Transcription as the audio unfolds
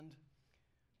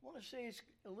to say it's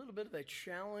a little bit of a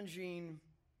challenging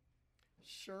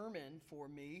sermon for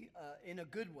me in a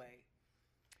good way.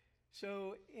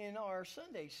 So in our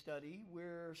Sunday study,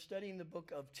 we're studying the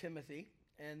book of Timothy,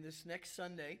 and this next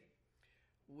Sunday,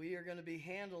 we are going to be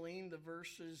handling the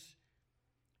verses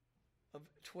of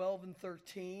 12 and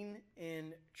 13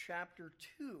 in chapter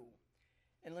 2.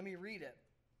 And let me read it.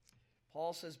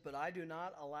 Paul says, "But I do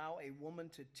not allow a woman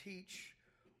to teach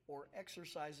or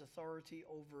exercise authority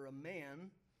over a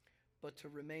man, but to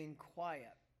remain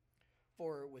quiet.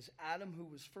 For it was Adam who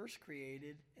was first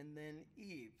created, and then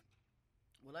Eve."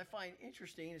 What I find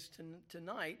interesting is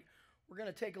tonight we're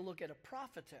going to take a look at a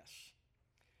prophetess.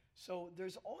 So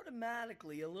there's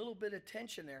automatically a little bit of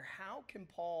tension there. How can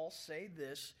Paul say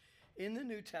this in the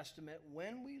New Testament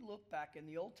when we look back in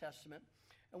the Old Testament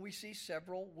and we see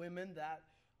several women that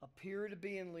appear to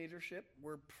be in leadership,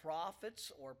 were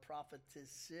prophets or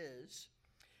prophetesses?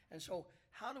 And so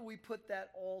how do we put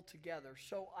that all together?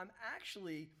 So I'm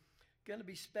actually going to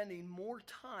be spending more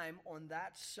time on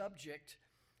that subject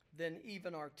than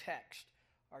even our text.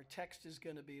 Our text is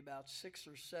going to be about 6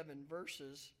 or 7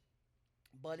 verses,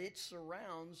 but it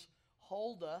surrounds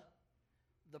Huldah,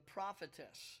 the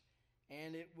prophetess,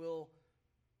 and it will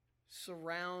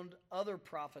surround other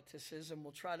prophetesses, and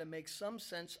we'll try to make some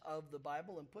sense of the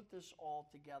Bible and put this all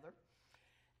together.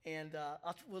 And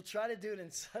we'll try to do it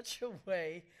in such a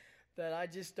way that I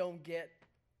just don't get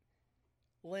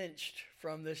lynched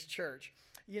from this church.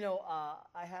 You know,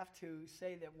 I have to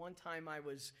say that one time I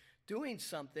was doing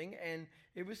something, and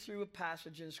it was through a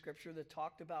passage in Scripture that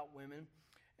talked about women,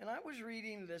 and I was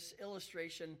reading this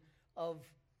illustration of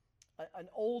an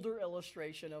older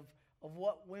illustration of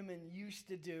what women used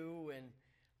to do, and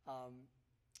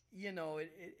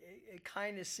it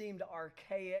kind of seemed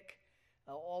archaic,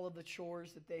 all of the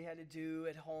chores that they had to do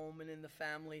at home and in the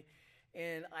family.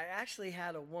 And I actually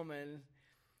had a woman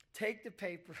take the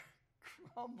paper,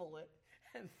 crumble it,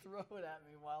 and throw it at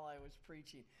me while I was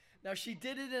preaching. Now, she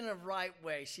did it in a right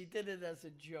way. She did it as a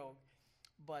joke.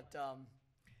 But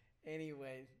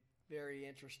anyway, very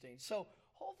interesting. So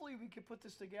hopefully we can put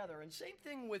this together. And same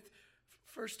thing with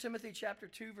 1 Timothy chapter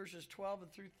 2, verses 12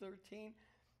 and through 13.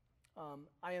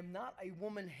 I am not a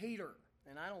woman hater,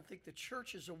 and I don't think the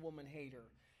church is a woman hater.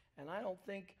 And I don't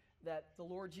think that the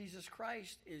Lord Jesus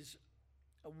Christ is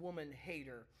a woman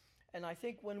hater. And I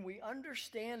think when we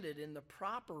understand it in the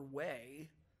proper way,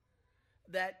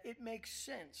 that it makes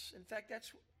sense. In fact,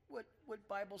 that's what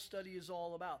Bible study is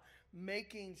all about,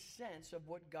 making sense of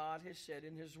what God has said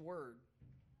in His Word.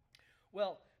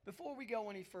 Well, before we go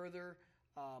any further,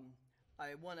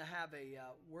 I want to have a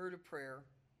word of prayer,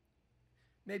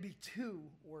 maybe 2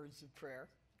 words of prayer,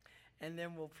 and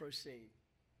then we'll proceed.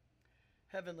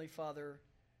 Heavenly Father,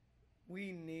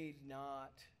 we need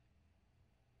not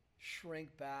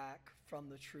shrink back from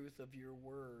the truth of your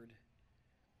word.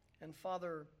 And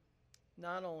Father,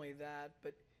 not only that,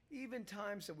 but even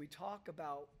times that we talk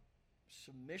about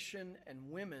submission and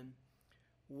women,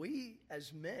 we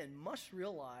as men must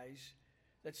realize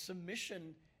that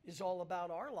submission is all about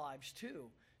our lives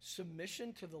too.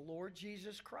 Submission to the Lord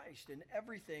Jesus Christ in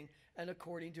everything and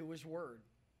according to His word.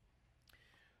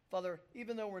 Father,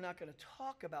 even though we're not going to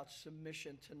talk about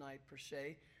submission tonight per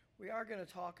se, we are going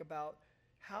to talk about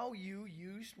how you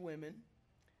used women,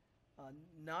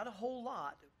 not a whole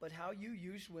lot, but how you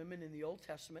used women in the Old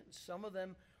Testament. Some of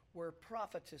them were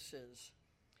prophetesses.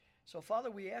 So,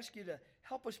 Father, we ask you to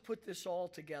help us put this all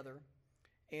together,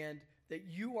 and that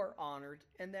you are honored,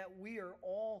 and that we are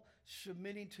all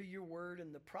submitting to your word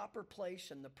in the proper place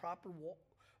and the proper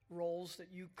roles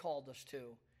that you called us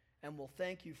to. And we'll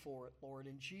thank you for it, Lord.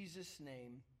 In Jesus'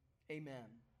 name, amen.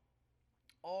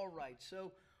 All right,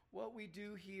 so what we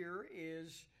do here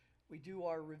is we do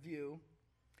our review.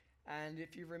 And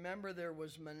if you remember, there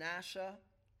was Manasseh,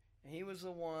 and he was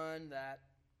the one that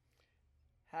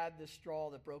had the straw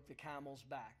that broke the camel's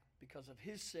back. Because of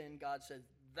his sin, God said,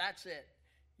 that's it.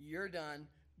 You're done.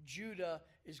 Judah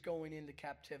is going into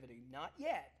captivity. Not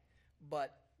yet,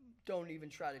 but don't even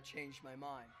try to change my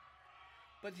mind.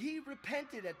 But he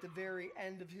repented at the very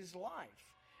end of his life.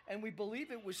 And we believe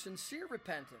it was sincere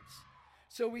repentance.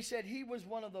 So we said he was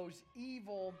one of those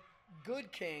evil,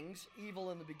 good kings,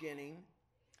 evil in the beginning,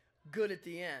 good at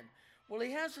the end. Well,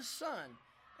 he has a son,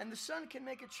 and the son can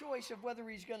make a choice of whether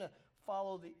he's going to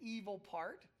follow the evil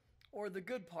part or the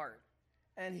good part.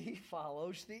 And he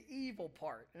follows the evil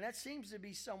part. And that seems to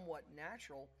be somewhat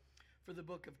natural for the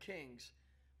book of Kings.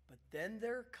 But then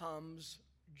there comes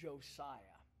Josiah.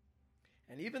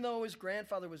 And even though his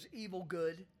grandfather was evil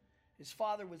good, his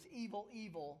father was evil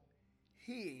evil,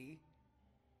 he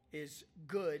is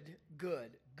good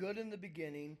in the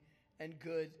beginning and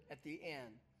good at the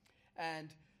end.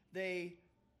 And they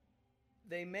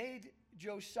made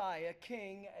Josiah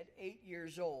king at 8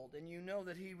 years old. And you know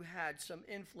that he had some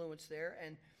influence there.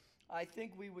 And I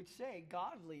think we would say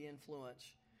godly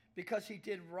influence, because he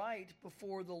did right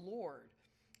before the Lord.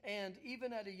 And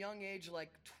even at a young age like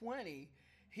 20,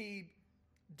 he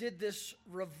did this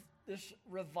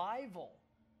revival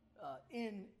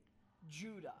in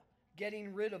Judah,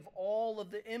 getting rid of all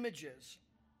of the images.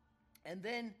 And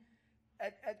then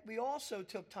we also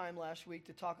took time last week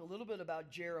to talk a little bit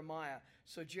about Jeremiah.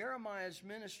 So Jeremiah's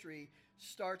ministry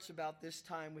starts about this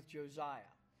time with Josiah.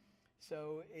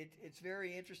 So it's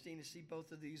very interesting to see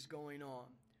both of these going on.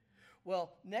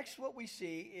 Well, next what we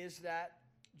see is that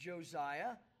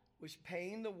Josiah was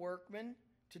paying the workmen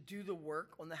to do the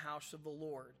work on the house of the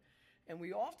Lord. And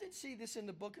we often see this in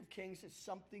the book of Kings as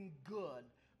something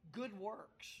good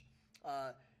works,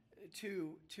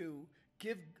 to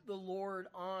give the Lord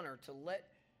honor, to let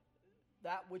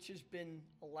that which has been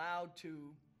allowed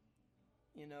to,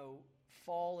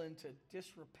 fall into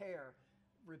disrepair,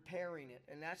 repairing it.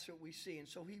 And that's what we see. And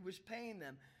so he was paying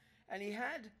them. And he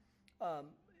had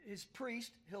his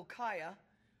priest, Hilkiah,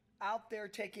 out there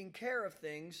taking care of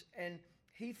things, and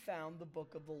he found the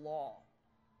book of the law.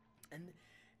 And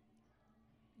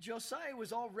Josiah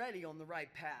was already on the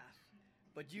right path,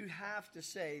 but you have to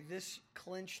say this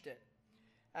clinched it.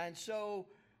 And so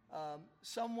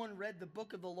someone read the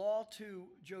book of the law to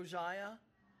Josiah,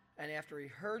 and after he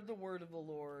heard the word of the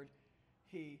Lord,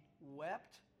 he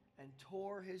wept and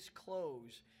tore his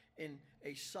clothes in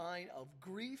a sign of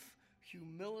grief,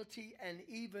 humility, and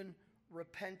even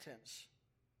repentance.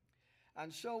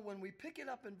 And so when we pick it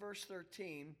up in verse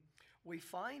 13, we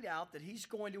find out that he's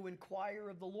going to inquire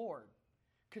of the Lord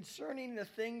concerning the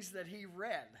things that he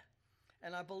read.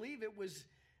 And I believe it was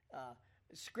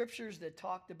scriptures that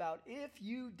talked about, if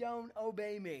you don't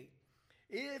obey me,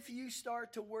 if you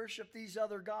start to worship these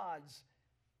other gods,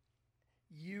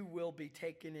 you will be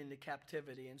taken into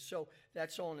captivity. And so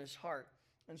that's on his heart.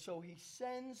 And so he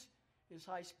sends his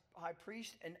high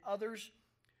priest and others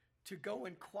to go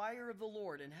inquire of the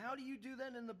Lord. And how do you do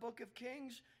that in the book of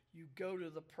Kings? You go to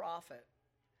the prophet.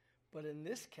 But in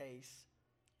this case,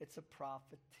 it's a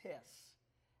prophetess.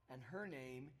 And her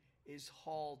name is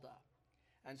Huldah.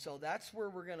 And so that's where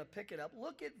we're going to pick it up.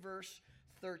 Look at verse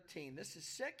 13. This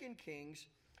is 2 Kings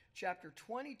chapter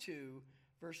 22,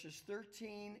 verses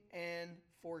 13 and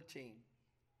 14.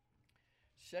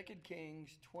 2 Kings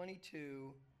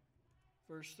 22,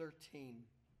 verse 13.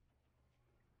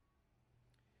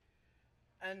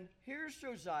 And here's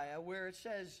Josiah, where it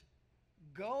says,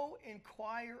 "Go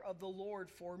inquire of the Lord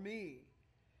for me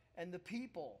and the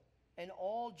people and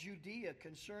all Judea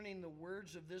concerning the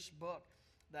words of this book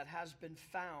that has been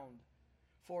found.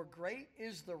 For great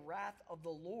is the wrath of the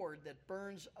Lord that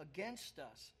burns against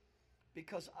us,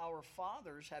 because our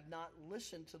fathers have not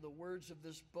listened to the words of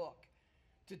this book,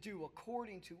 to do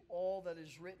according to all that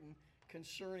is written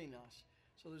concerning us."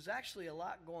 So there's actually a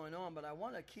lot going on, but I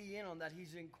want to key in on that.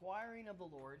 He's inquiring of the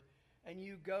Lord, and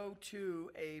you go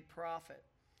to a prophet.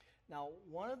 Now,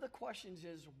 one of the questions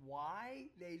is why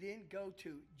they didn't go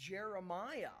to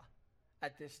Jeremiah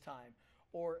at this time,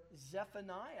 or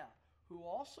Zephaniah, who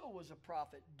also was a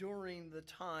prophet during the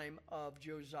time of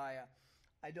Josiah.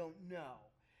 I don't know.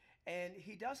 And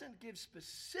he doesn't give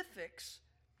specifics.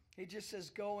 He just says,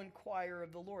 go inquire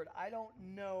of the Lord. I don't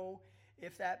know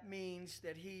if that means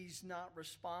that he's not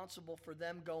responsible for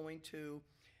them going to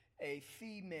a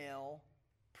female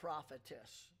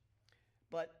prophetess.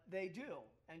 But they do.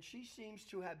 And she seems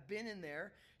to have been in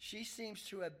there. She seems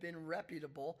to have been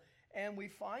reputable. And we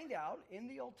find out in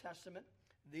the Old Testament,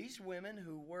 these women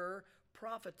who were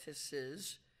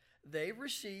prophetesses, they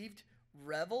received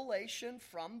revelation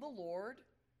from the Lord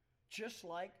just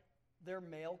like their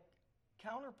male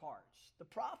counterparts, the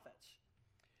prophets.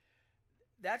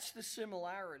 That's the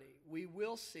similarity. We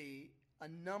will see a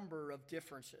number of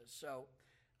differences. So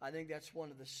I think that's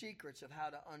one of the secrets of how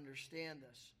to understand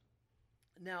this.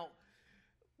 Now,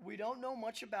 we don't know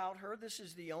much about her. This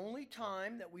is the only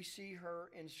time that we see her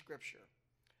in Scripture.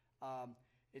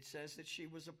 It says that she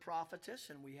was a prophetess,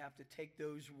 and we have to take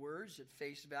those words at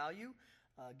face value.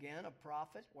 Again, a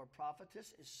prophet or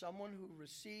prophetess is someone who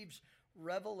receives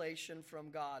revelation from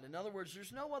God. In other words,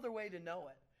 there's no other way to know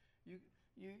it.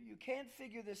 You can't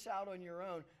figure this out on your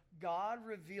own. God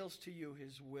reveals to you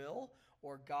his will,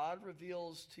 or God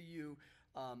reveals to you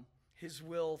his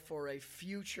will for a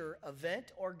future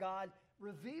event, or God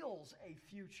reveals a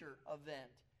future event.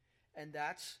 And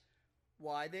that's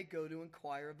why they go to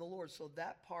inquire of the Lord. So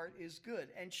that part is good.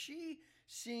 And she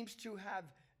seems to have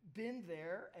been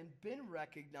there and been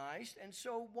recognized. And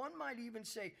so one might even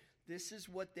say this is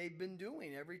what they've been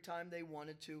doing. Every time they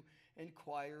wanted to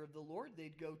inquire of the Lord,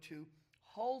 they'd go to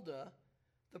Huldah,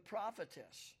 the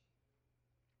prophetess.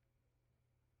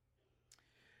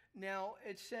 Now,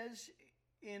 it says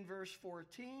in verse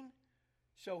 14,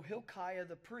 so Hilkiah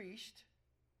the priest,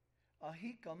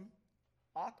 Ahikam,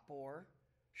 Akbor,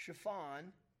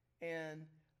 Shaphan, and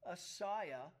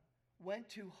Asaiah went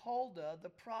to Huldah the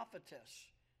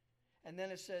prophetess. And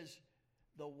then it says,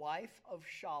 the wife of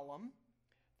Shallum,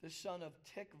 the son of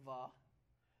Tikvah,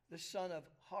 the son of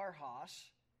Harhas,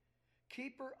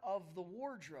 keeper of the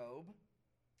wardrobe.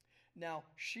 Now,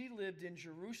 she lived in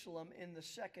Jerusalem in the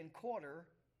second quarter,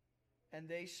 and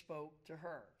they spoke to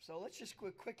her. So let's just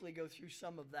quickly go through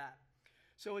some of that.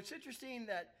 So it's interesting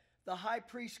that the high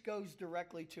priest goes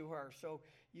directly to her. So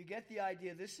you get the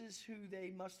idea. This is who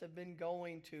they must have been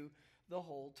going to the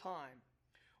whole time.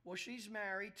 Well, she's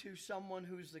married to someone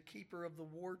who's the keeper of the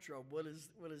wardrobe. What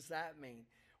does that mean?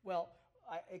 Well,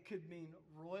 it could mean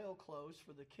royal clothes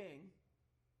for the king,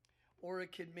 or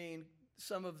it could mean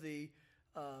some of the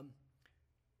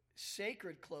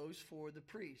sacred clothes for the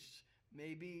priests.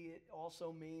 Maybe it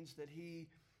also means that he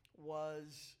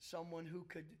was someone who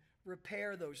could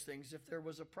repair those things if there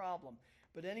was a problem.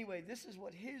 But anyway, this is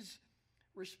what his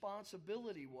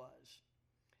responsibility was.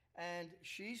 And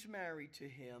she's married to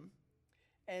him.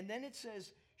 And then it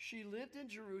says, she lived in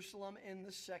Jerusalem in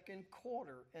the second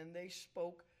quarter, and they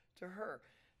spoke to her.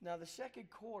 Now, the second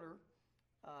quarter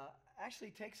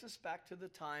actually takes us back to the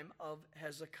time of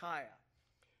Hezekiah.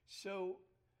 So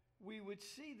we would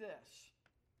see this.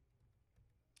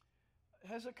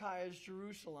 Hezekiah's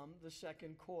Jerusalem, the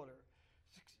second quarter.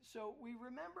 So we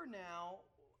remember now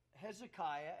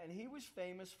Hezekiah, and he was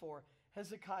famous for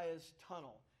Hezekiah's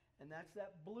tunnel. And that's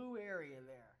that blue area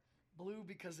there. Blue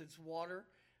because it's water.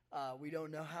 We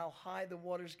don't know how high the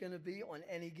water's going to be on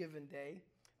any given day.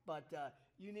 But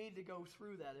you need to go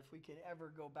through that if we can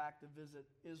ever go back to visit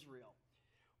Israel.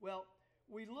 Well,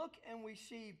 we look and we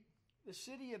see the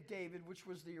city of David, which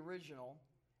was the original.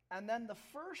 And then the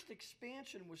first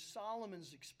expansion was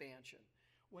Solomon's expansion.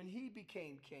 When he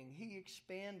became king, he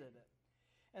expanded it.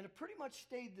 And it pretty much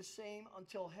stayed the same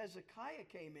until Hezekiah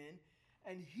came in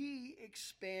and he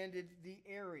expanded the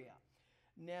area.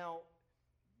 Now,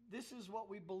 this is what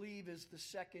we believe is the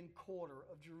second quarter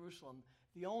of Jerusalem.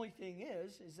 The only thing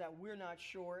is that we're not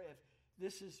sure if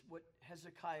this is what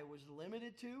Hezekiah was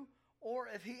limited to, or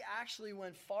if he actually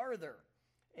went farther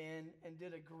and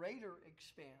did a greater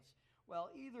expanse. Well,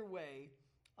 either way,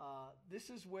 this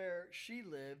is where she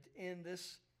lived in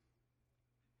this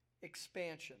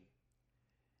expansion.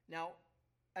 Now,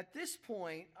 at this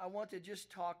point, I want to just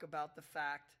talk about the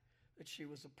fact that she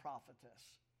was a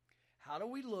prophetess. How do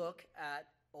we look at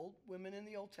old women in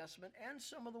the Old Testament and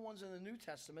some of the ones in the New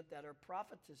Testament that are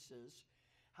prophetesses?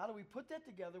 How do we put that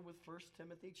together with 1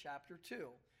 Timothy chapter 2?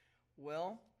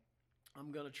 Well,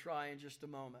 I'm going to try in just a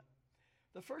moment.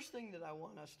 The first thing that I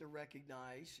want us to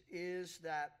recognize is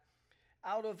that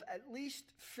out of at least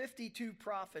 52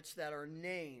 prophets that are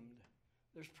named,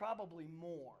 there's probably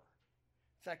more.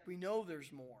 In fact, we know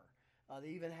there's more. They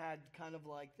even had kind of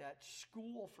like that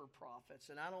school for prophets.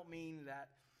 And I don't mean that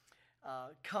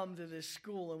come to this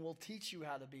school and we'll teach you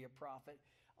how to be a prophet.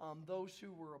 Those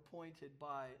who were appointed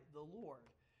by the Lord.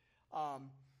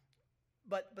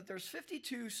 But there's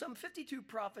some 52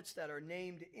 prophets that are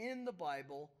named in the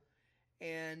Bible.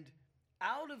 And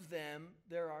out of them,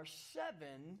 there are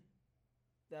 7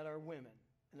 that are women.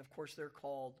 And of course, they're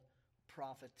called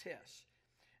prophetess.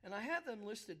 And I have them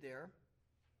listed there.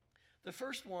 The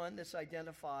first one that's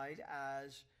identified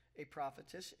as a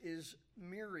prophetess is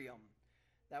Miriam.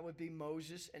 That would be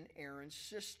Moses and Aaron's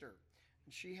sister.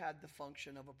 And she had the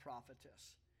function of a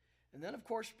prophetess. And then, of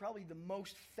course, probably the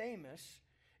most famous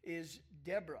is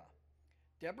Deborah.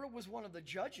 Deborah was one of the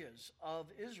judges of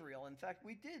Israel. In fact,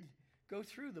 we did go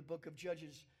through the book of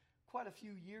Judges quite a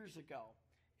few years ago,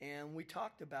 and we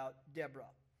talked about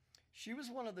Deborah. She was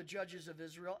one of the judges of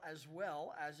Israel as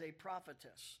well as a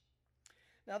prophetess.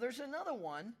 Now, there's another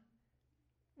one,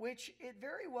 which it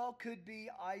very well could be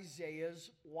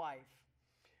Isaiah's wife.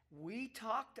 We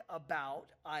talked about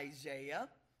Isaiah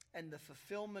and the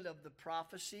fulfillment of the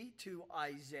prophecy to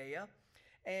Isaiah,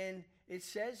 and it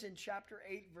says in chapter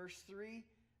 8, verse 3,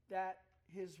 that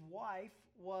his wife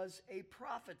was a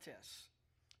prophetess.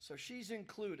 So she's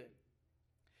included.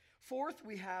 Fourth,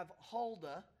 we have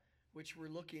Huldah, which we're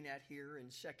looking at here in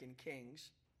 2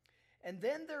 Kings. And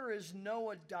then there is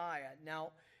Noadiah.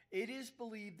 Now, it is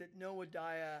believed that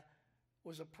Noadiah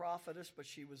was a prophetess, but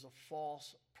she was a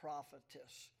false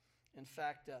prophetess. In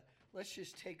fact, let's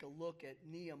just take a look at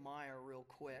Nehemiah real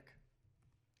quick.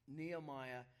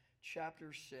 Nehemiah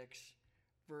chapter 6,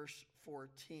 verse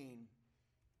 14.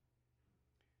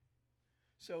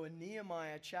 So in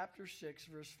Nehemiah chapter 6,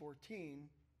 verse 14,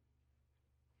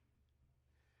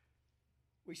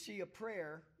 we see a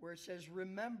prayer where it says,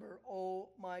 "Remember, O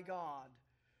my God,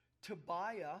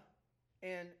 Tobiah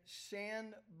and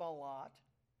Sanballat,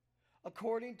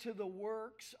 according to the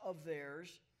works of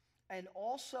theirs, and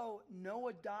also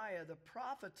Noadiah the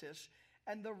prophetess,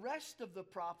 and the rest of the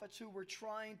prophets who were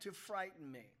trying to frighten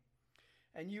me."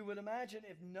 And you would imagine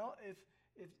if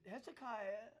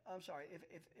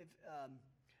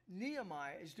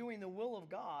Nehemiah is doing the will of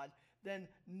God, then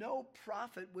no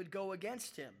prophet would go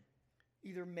against him,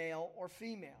 either male or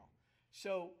female.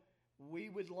 So we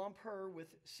would lump her with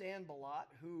Sanballat,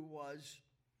 who was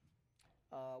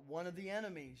one of the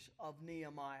enemies of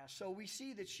Nehemiah. So we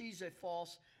see that she's a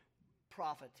false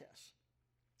prophetess.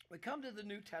 We come to the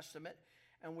New Testament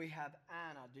and we have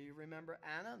Anna. Do you remember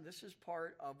Anna? This is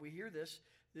part of, we hear this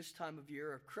time of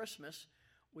year of Christmas.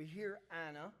 We hear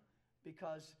Anna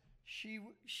because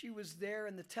she was there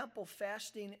in the temple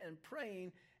fasting and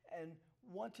praying and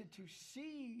wanted to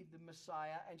see the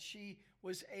Messiah, and she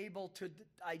was able to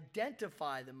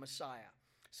identify the Messiah.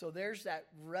 So there's that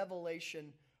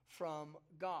revelation from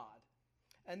God.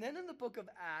 And then in the book of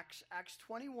Acts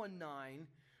 21:9,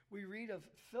 we read of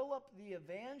Philip the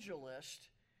evangelist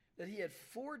that he had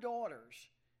 4 daughters,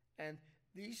 and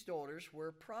these daughters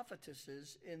were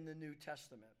prophetesses in the New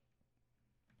Testament.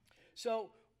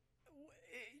 So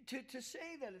to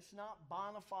say that it's not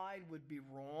bona fide would be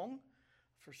wrong.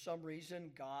 For some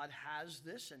reason, God has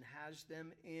this and has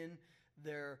them in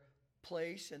their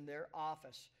place and their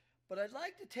office. But I'd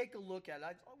like to take a look at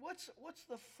it. What's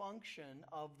the function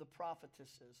of the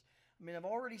prophetesses? I mean, I've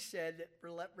already said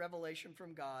that revelation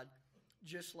from God,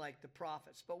 just like the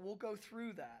prophets. But we'll go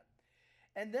through that.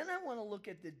 And then I want to look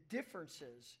at the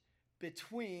differences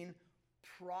between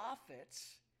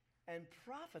prophets and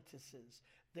prophetesses.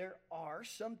 There are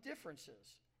some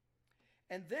differences.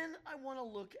 And then I want to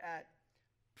look at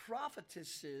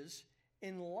prophetesses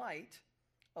in light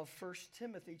of 1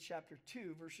 Timothy chapter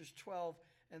 2, verses 12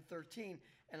 and 13.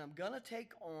 And I'm going to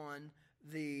take on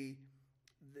the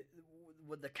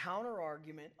counter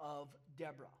argument of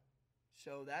Deborah.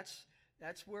 So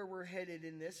that's where we're headed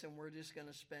in this, and we're just going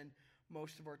to spend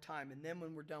most of our time. And then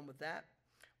when we're done with that,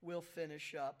 we'll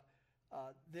finish up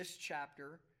this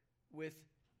chapter with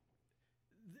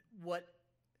what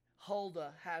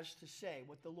Huldah has to say,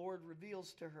 what the Lord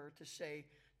reveals to her to say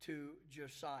to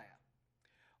Josiah.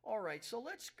 All right, so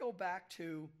let's go back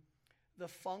to the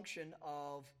function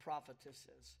of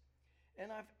prophetesses.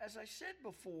 And as I said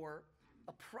before,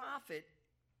 a prophet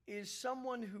is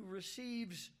someone who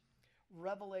receives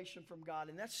revelation from God,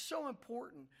 and that's so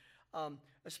important,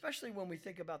 especially when we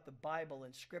think about the Bible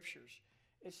and scriptures.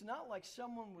 It's not like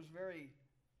someone was very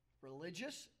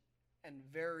religious and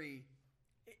very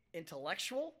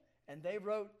intellectual and they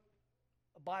wrote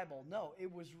a Bible. No,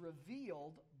 it was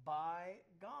revealed by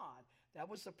God. That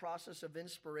was the process of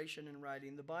inspiration in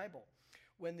writing the Bible.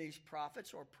 When these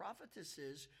prophets or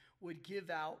prophetesses would give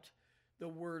out the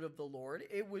word of the Lord,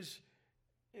 it was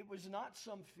not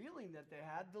some feeling that they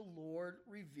had. The Lord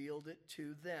revealed it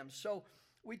to them. So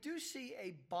we do see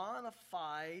a bona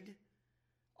fide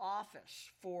office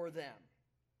for them.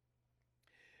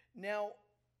 Now,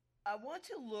 I want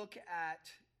to look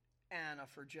at Anna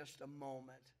for just a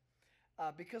moment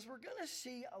because we're going to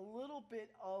see a little bit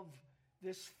of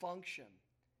this function.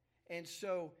 And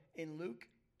so in Luke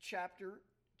chapter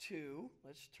 2,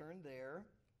 let's turn there.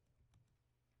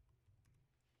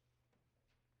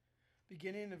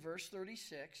 Beginning in verse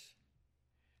 36.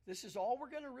 This is all we're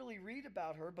going to really read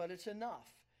about her, but it's enough.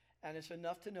 And it's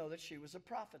enough to know that she was a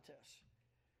prophetess.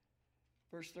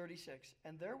 Verse 36.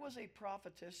 And there was a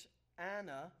prophetess,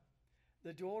 Anna,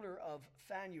 the daughter of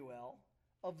Phanuel,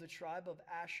 of the tribe of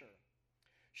Asher.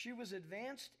 She was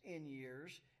advanced in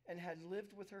years and had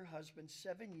lived with her husband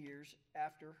 7 years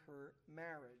after her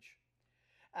marriage.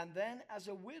 And then as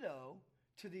a widow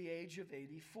to the age of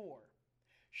 84.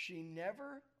 She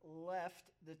never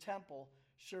left the temple,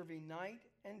 serving night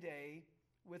and day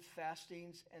with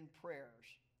fastings and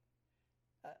prayers.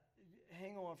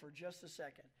 Hang on for just a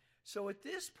second. So at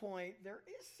this point, there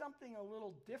is something a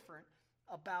little different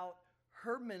about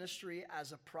her ministry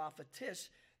as a prophetess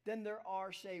than there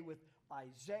are, say, with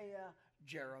Isaiah,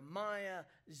 Jeremiah,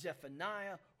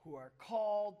 Zephaniah, who are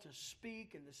called to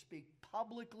speak and to speak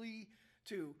publicly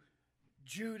to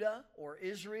Judah or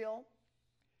Israel.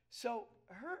 So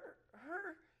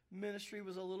her ministry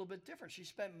was a little bit different. She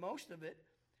spent most of it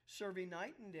serving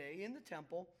night and day in the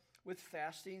temple with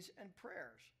fastings and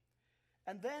prayers.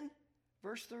 And then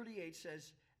verse 38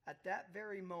 says, at that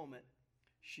very moment,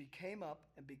 she came up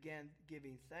and began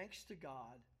giving thanks to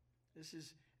God. This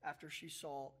is after she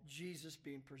saw Jesus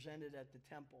being presented at the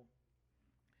temple.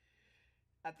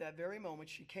 At that very moment,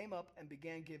 she came up and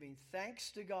began giving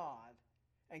thanks to God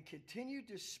and continued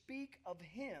to speak of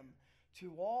him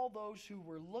to all those who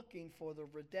were looking for the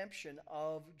redemption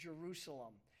of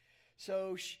Jerusalem.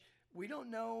 So we don't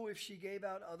know if she gave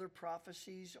out other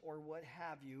prophecies or what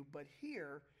have you, but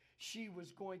here she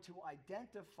was going to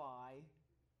identify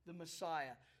the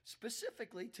Messiah,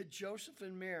 specifically to Joseph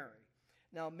and Mary.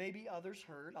 Now, maybe others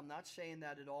heard. I'm not saying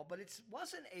that at all, but it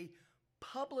wasn't a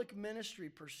public ministry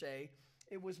per se.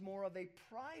 It was more of a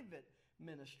private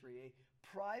ministry,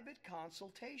 a private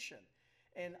consultation.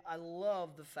 And I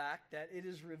love the fact that it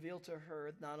is revealed to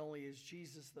her not only is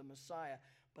Jesus the Messiah,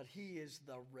 but he is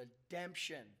the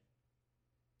redemption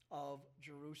of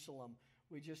Jerusalem.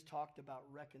 We just talked about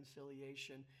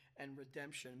reconciliation and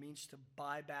redemption. It means to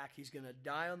buy back. He's going to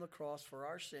die on the cross for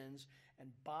our sins and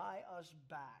buy us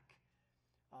back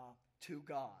to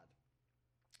God.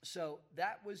 So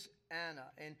that was Anna.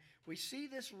 And we see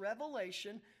this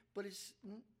revelation, but it's,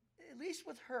 at least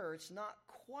with her, it's not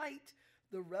quite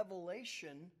the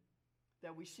revelation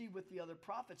that we see with the other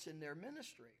prophets in their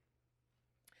ministry.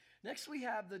 Next, we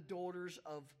have the daughters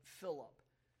of Philip.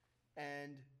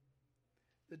 And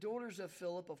the daughters of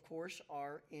Philip, of course,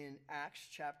 are in Acts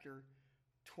chapter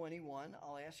 21.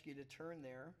 I'll ask you to turn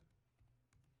there.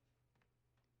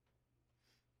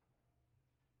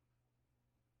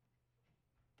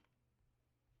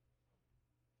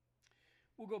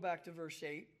 We'll go back to verse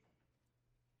 8.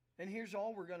 And here's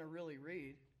all we're going to really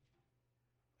read.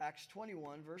 Acts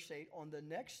 21, verse 8. On the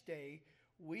next day,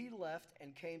 we left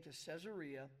and came to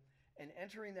Caesarea, and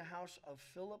entering the house of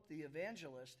Philip the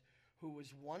evangelist, who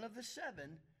was one of the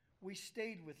 7, we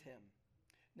stayed with him.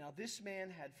 Now this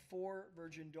man had 4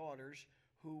 virgin daughters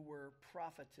who were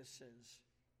prophetesses.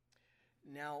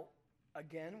 Now,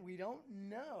 again, we don't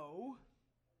know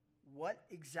what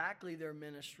exactly their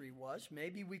ministry was.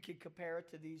 Maybe we could compare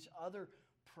it to these other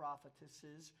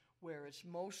prophetesses where it's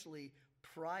mostly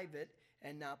private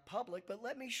and not public. But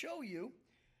let me show you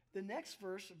the next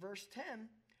verse, verse 10.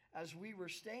 As we were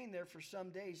staying there for some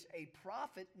days, a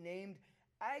prophet named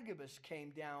Agabus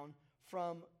came down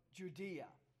from Judea.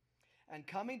 And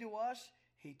coming to us,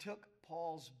 he took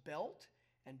Paul's belt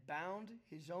and bound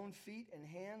his own feet and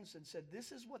hands and said,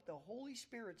 "This is what the Holy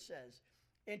Spirit says."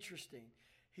 Interesting.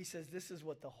 He says, this is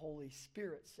what the Holy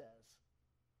Spirit says.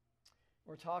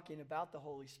 We're talking about the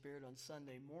Holy Spirit on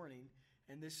Sunday morning,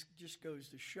 and this just goes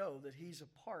to show that he's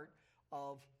a part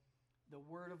of the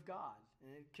Word of God.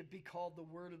 And it could be called the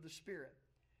Word of the Spirit.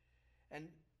 And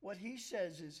what he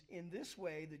says is, in this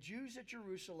way, the Jews at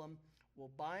Jerusalem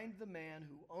will bind the man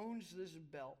who owns this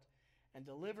belt and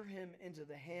deliver him into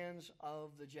the hands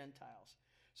of the Gentiles.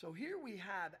 So here we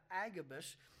have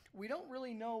Agabus. We don't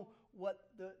really know what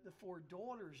the 4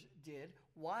 daughters did.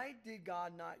 Why did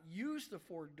God not use the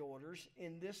 4 daughters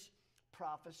in this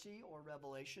prophecy or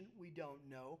revelation? We don't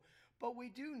know. But we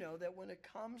do know that when it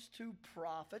comes to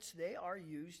prophets, they are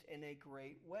used in a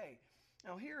great way.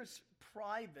 Now here it's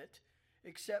private,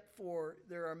 except for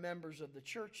there are members of the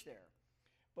church there.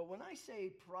 But when I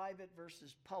say private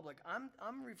versus public,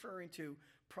 I'm referring to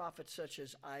prophets such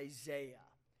as Isaiah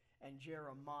and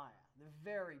Jeremiah. They're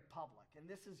very public, and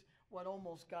this is what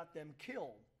almost got them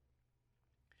killed.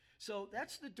 So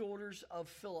that's the daughters of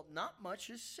Philip. Not much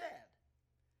is said.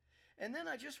 And then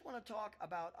I just want to talk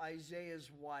about Isaiah's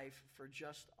wife for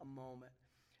just a moment.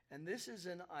 And this is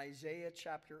in Isaiah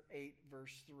chapter 8,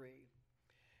 verse 3.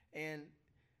 And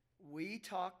we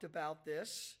talked about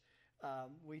this.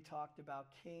 We talked about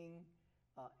King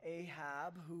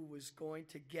Ahab, who was going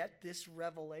to get this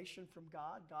revelation from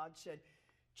God. God said,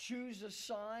 choose a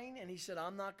sign. And he said,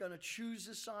 I'm not going to choose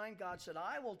a sign. God said,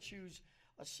 I will choose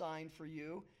a sign for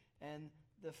you. And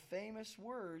the famous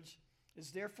words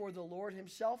is, therefore the Lord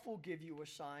himself will give you a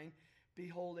sign.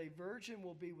 Behold, a virgin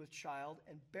will be with child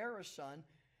and bear a son,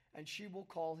 and she will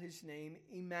call his name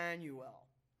Emmanuel.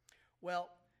 Well,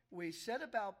 we said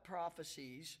about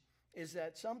prophecies is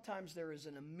that sometimes there is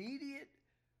an immediate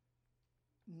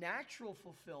natural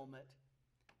fulfillment,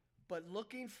 but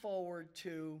looking forward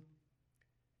to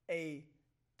a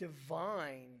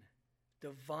divinely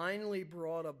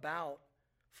brought about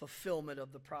fulfillment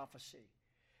of the prophecy.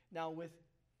 Now with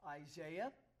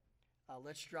Isaiah,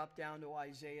 let's drop down to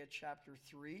Isaiah chapter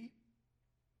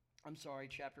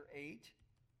 8.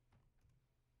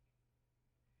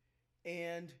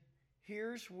 And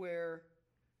here's where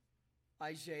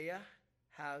Isaiah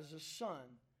has a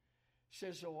son. It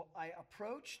says, so I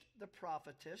approached the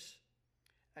prophetess,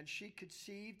 and she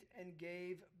conceived and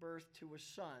gave birth to a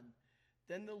son.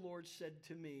 Then the Lord said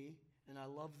to me, and I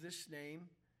love this name,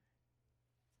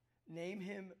 name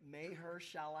him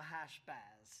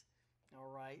Maher-shalal-hash-baz. All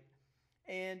right?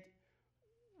 And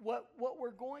what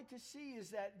we're going to see is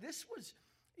that this was,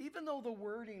 even though the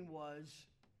wording was,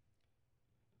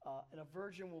 and a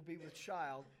virgin will be with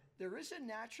child, there is a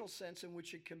natural sense in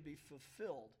which it can be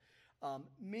fulfilled,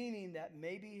 meaning that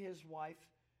maybe his wife,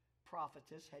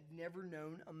 prophetess, had never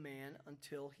known a man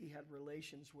until he had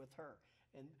relations with her.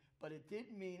 But it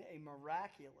didn't mean a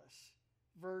miraculous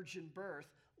virgin birth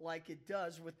like it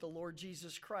does with the Lord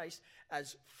Jesus Christ,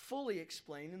 as fully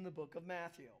explained in the book of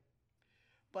Matthew.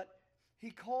 But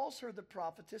he calls her the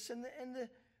prophetess, and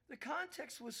the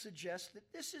context would suggest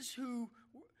that this is who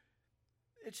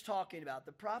it's talking about.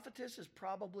 The prophetess is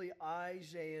probably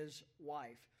Isaiah's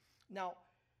wife. Now,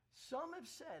 some have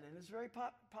said, and it's very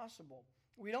possible,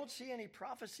 we don't see any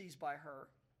prophecies by her,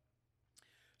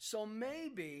 so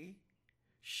maybe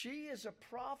she is a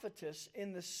prophetess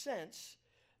in the sense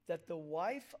that the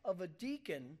wife of a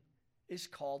deacon is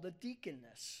called a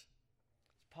deaconess.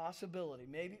 It's a possibility.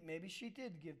 Maybe she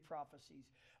did give prophecies.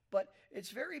 But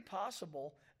it's very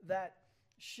possible that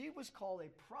she was called a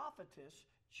prophetess,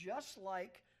 just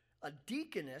like a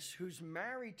deaconess who's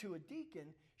married to a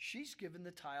deacon, she's given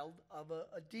the title of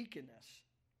a deaconess,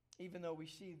 even though we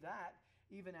see that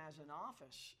even as an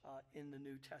office in the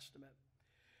New Testament.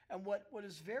 And what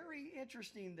is very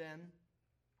interesting then,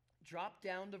 drop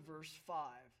down to verse 5.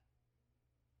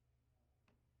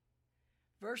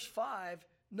 Verse 5,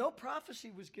 no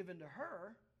prophecy was given to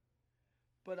her,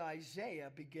 but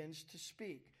Isaiah begins to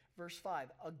speak. Verse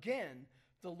 5, again,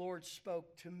 the Lord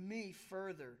spoke to me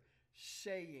further,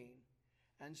 saying.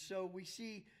 And so we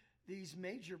see these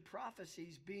major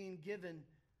prophecies being given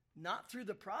not through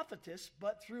the prophetess,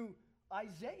 but through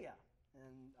Isaiah.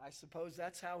 And I suppose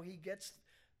that's how he gets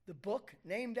the book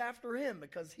named after him,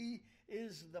 because he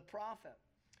is the prophet.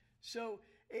 So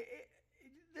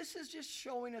this is just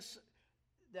showing us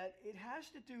that it has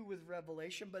to do with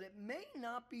revelation, but it may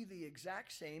not be the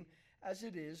exact same as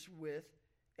it is with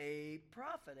a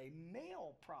prophet, a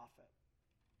male prophet.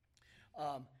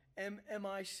 Am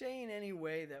I saying any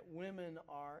way that women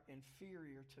are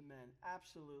inferior to men?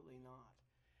 Absolutely not.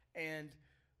 And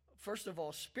first of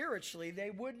all, spiritually,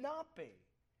 they would not be.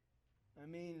 I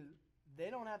mean, they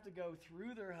don't have to go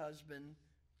through their husband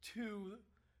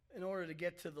in order to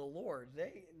get to the Lord.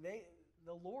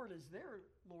 The Lord is their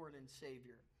Lord and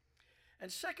Savior.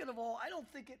 And second of all, I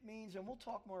don't think it means, and we'll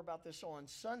talk more about this on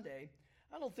Sunday,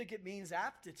 I don't think it means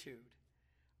aptitude.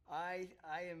 I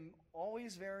am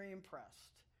always very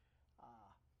impressed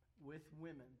with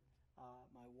women.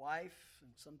 My wife,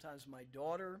 and sometimes my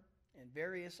daughter, and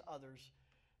various others,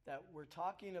 that we're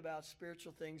talking about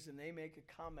spiritual things and they make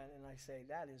a comment and I say,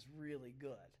 that is really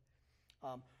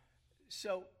good.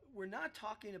 So we're not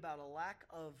talking about a lack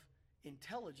of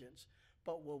intelligence,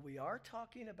 but what we are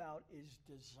talking about is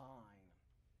design.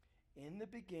 In the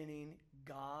beginning,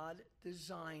 God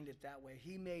designed it that way.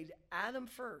 He made Adam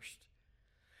first.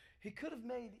 He could have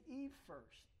made Eve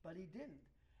first, but he didn't.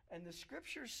 And the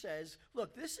scripture says,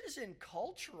 look, this isn't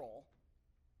cultural.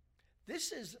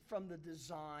 This is from the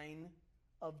design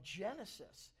of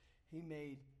Genesis. He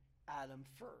made Adam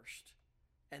first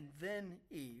and then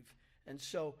Eve. And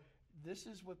so this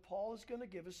is what Paul is going to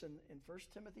give us in 1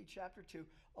 Timothy chapter 2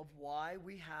 of why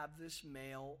we have this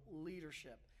male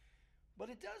leadership. But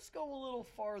it does go a little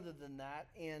farther than that,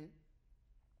 and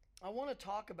I want to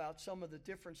talk about some of the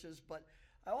differences, but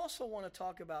I also want to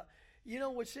talk about,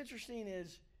 what's interesting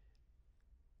is,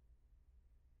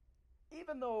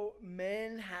 even though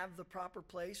men have the proper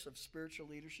place of spiritual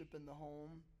leadership in the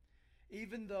home,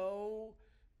 even though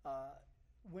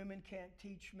women can't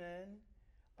teach men,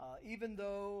 even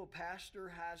though a pastor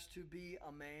has to be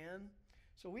a man,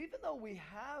 so even though we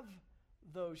have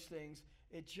those things,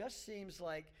 it just seems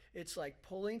like it's like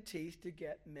pulling teeth to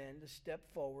get men to step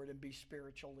forward and be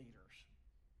spiritual leaders.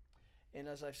 And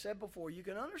as I've said before, you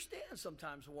can understand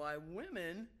sometimes why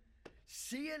women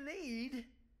see a need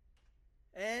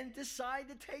and decide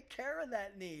to take care of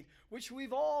that need, which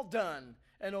we've all done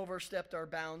and overstepped our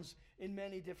bounds in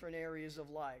many different areas of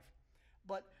life.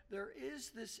 But there is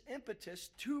this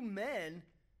impetus to men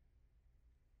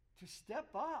to step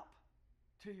up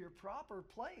to your proper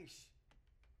place.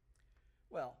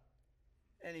 Well,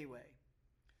 anyway,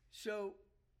 so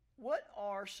what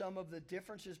are some of the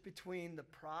differences between the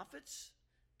prophets,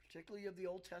 particularly of the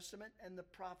Old Testament, and the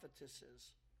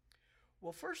prophetesses?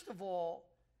 Well, first of all,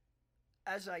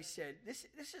 as I said,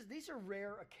 these are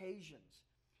rare occasions.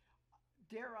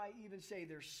 Dare I even say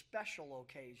they're special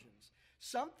occasions.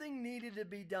 Something needed to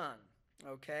be done,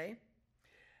 okay?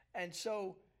 And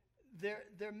so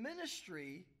their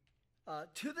ministry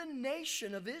to the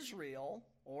nation of Israel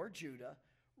or Judah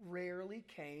rarely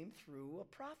came through a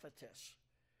prophetess.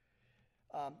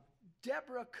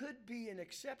 Deborah could be an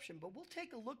exception, but we'll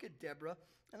take a look at Deborah,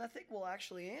 and I think we'll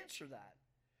actually answer that.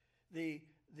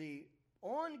 The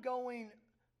ongoing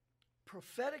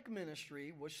prophetic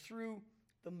ministry was through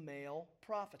the male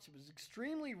prophets. It was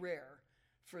extremely rare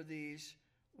for these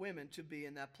women to be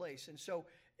in that place. And so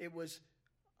it was,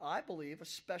 I believe, a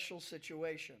special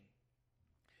situation.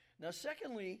 Now,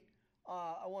 secondly,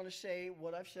 I want to say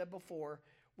what I've said before.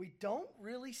 We don't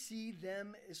really see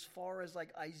them as far as like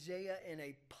Isaiah in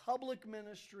a public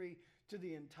ministry to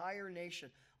the entire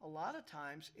nation. A lot of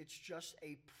times it's just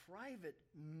a private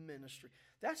ministry.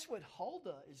 That's what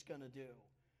Huldah is going to do.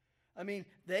 I mean,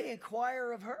 they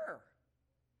inquire of her.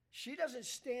 She doesn't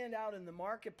stand out in the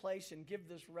marketplace and give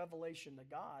this revelation to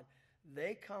God.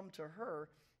 They come to her,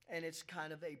 and it's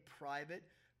kind of a private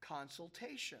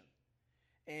consultation.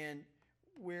 And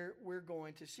we're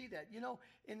going to see that. You know,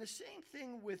 in the same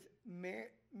thing with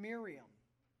Miriam.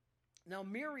 Now,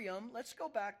 Miriam, let's go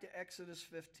back to Exodus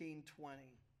 15:20.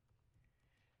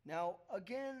 Now,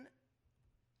 again,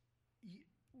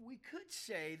 we could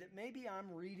say that maybe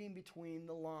I'm reading between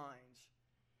the lines.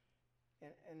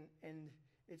 And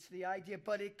it's the idea,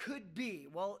 but it could be.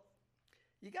 Well,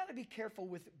 you got to be careful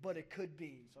with but it could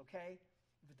be, okay?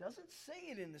 If it doesn't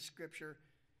say it in the scripture,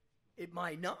 it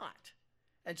might not.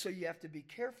 And so you have to be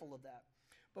careful of that.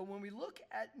 But when we look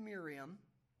at Miriam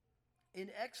in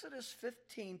Exodus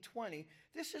 15:20,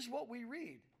 this is what we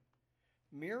read.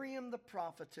 Miriam the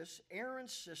prophetess,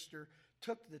 Aaron's sister,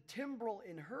 took the timbrel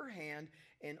in her hand,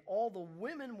 and all the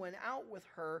women went out with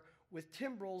her with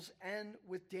timbrels and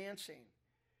with dancing.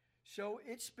 So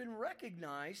it's been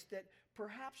recognized that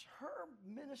perhaps her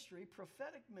ministry,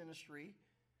 prophetic ministry,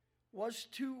 was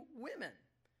to women.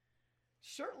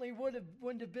 Certainly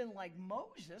wouldn't have been like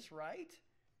Moses, right?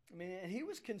 I mean, and he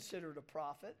was considered a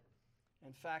prophet.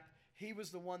 In fact, he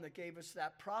was the one that gave us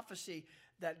that prophecy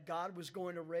that God was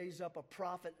going to raise up a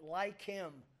prophet like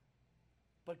him,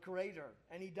 but greater.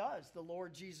 And he does, the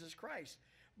Lord Jesus Christ.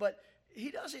 But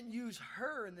he doesn't use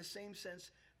her in the same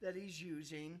sense that he's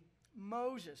using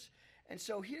Moses. And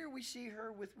so here we see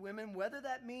her with women. Whether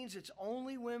that means it's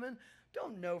only women,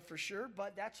 don't know for sure,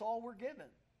 but that's all we're given.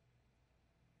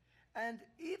 And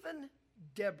even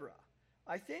Deborah,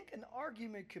 I think an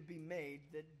argument could be made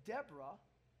that Deborah,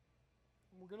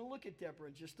 we're going to look at Deborah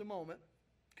in just a moment,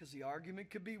 because the argument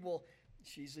could be, well,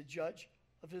 she's a judge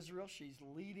of Israel, she's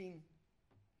leading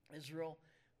Israel,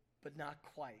 but not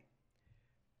quite.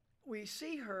 We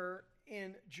see her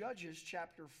in Judges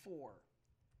chapter 4.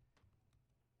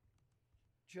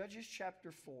 Judges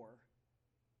chapter 4,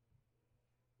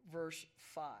 verse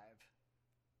 5.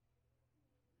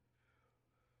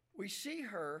 We see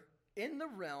her in the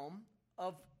realm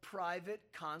of private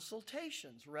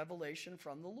consultations, revelation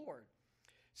from the Lord.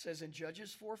 It says in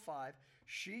Judges 4:5,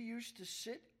 she used to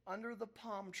sit under the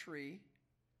palm tree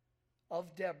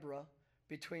of Deborah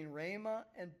between Ramah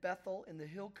and Bethel in the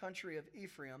hill country of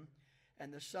Ephraim,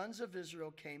 and the sons of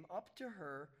Israel came up to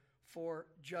her for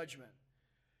judgment.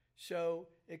 So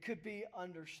it could be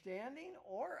understanding,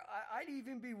 or I'd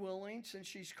even be willing, since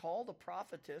she's called a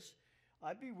prophetess,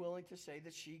 I'd be willing to say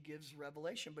that she gives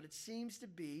revelation, but it seems to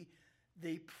be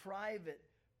the private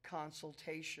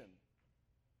consultation.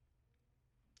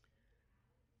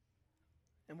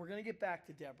 And we're going to get back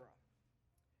to Deborah.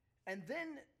 And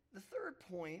then the third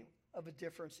point of a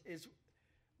difference is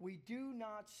we do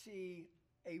not see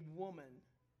a woman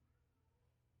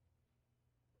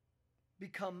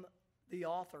become the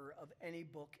author of any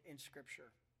book in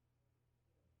Scripture.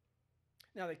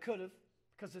 Now, they could have,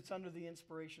 because it's under the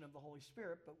inspiration of the Holy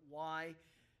Spirit, but why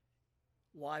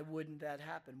wouldn't that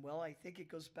happen? Well, I think it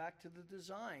goes back to the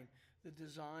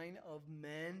design of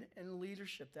men and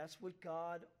leadership. That's what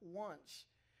God wants.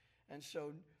 And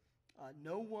so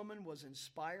no woman was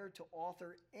inspired to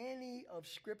author any of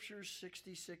Scripture's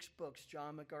 66 books.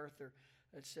 John MacArthur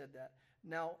had said that.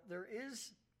 Now, there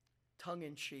is,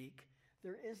 tongue-in-cheek,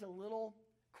 there is a little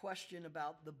question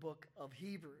about the book of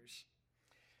Hebrews.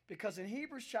 Because in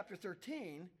Hebrews chapter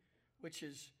 13, which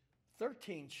is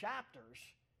 13 chapters,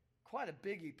 quite a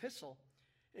big epistle,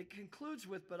 it concludes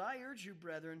with, "But I urge you,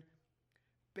 brethren,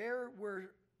 bear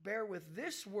with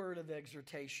this word of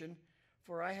exhortation,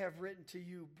 for I have written to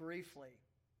you briefly."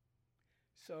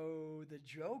 So the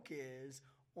joke is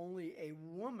only a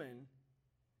woman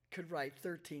could write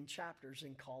 13 chapters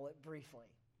and call it briefly.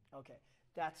 Okay,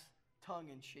 that's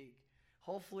tongue-in-cheek.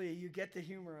 Hopefully you get the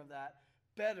humor of that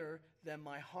better than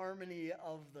my harmony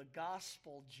of the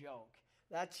gospel joke.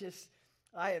 That's just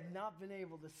I have not been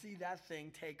able to see that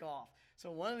thing take off.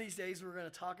 So one of these days we're going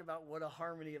to talk about what a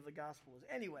harmony of the gospel is.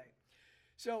 Anyway,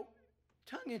 so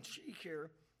tongue in cheek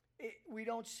here, we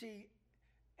don't see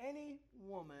any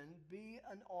woman be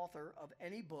an author of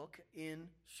any book in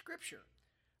Scripture.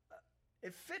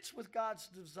 It fits with God's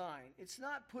design. It's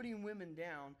not putting women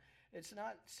down. It's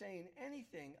not saying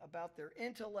anything about their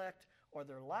intellect or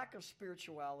their lack of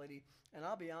spirituality. And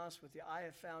I'll be honest with you, I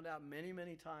have found out many,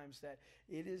 many times that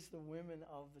it is the women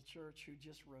of the church who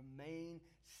just remain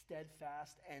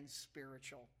steadfast and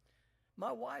spiritual.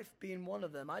 My wife being one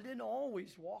of them. I didn't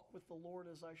always walk with the Lord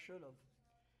as I should have.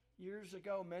 Years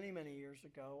ago, many, many years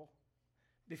ago,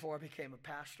 before I became a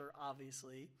pastor,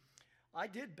 obviously, I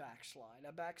did backslide.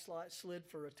 I slid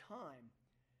for a time.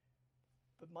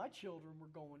 But my children were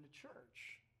going to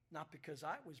church. Not because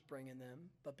I was bringing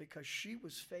them, but because she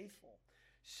was faithful.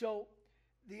 So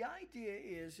the idea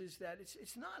is that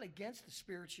it's not against the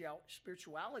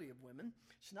spirituality of women.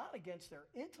 It's not against their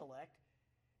intellect.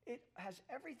 It has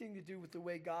everything to do with the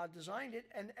way God designed it.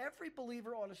 And every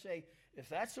believer ought to say, if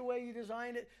that's the way you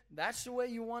designed it, that's the way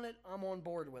you want it, I'm on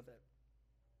board with it.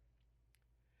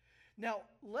 Now,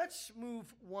 let's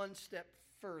move one step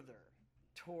further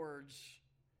towards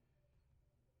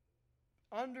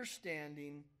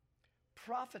understanding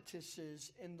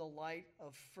prophetesses in the light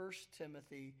of 1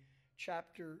 Timothy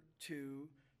chapter 2,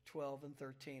 12 and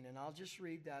 13. And I'll just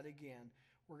read that again.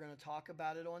 We're going to talk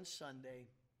about it on Sunday.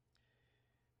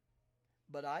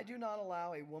 But I do not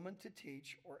allow a woman to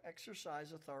teach or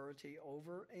exercise authority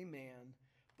over a man,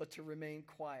 but to remain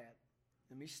quiet.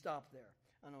 Let me stop there.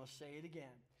 And I'll say it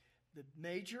again. The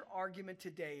major argument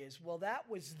today is, well, that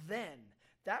was then.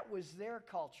 That was their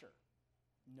culture.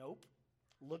 Nope.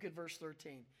 Look at verse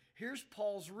 13. Here's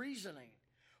Paul's reasoning.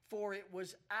 For it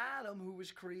was Adam who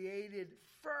was created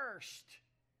first,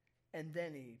 and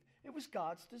then Eve. It was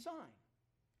God's design.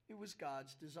 It was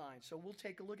God's design. So we'll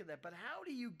take a look at that. But how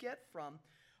do you get from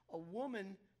a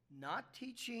woman not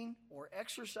teaching or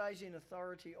exercising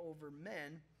authority over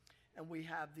men, and we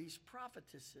have these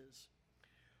prophetesses?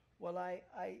 Well,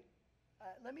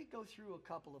 let me go through a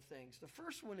couple of things. The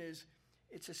first one is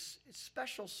it's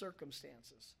special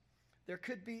circumstances. There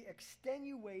could be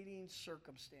extenuating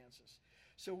circumstances.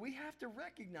 So we have to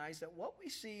recognize that what we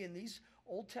see in these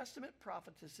Old Testament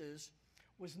prophetesses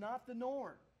was not the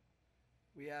norm.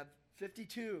 We have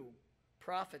 52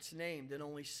 prophets named, and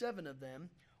only 7 of them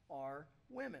are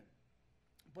women.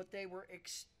 But they were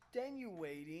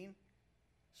extenuating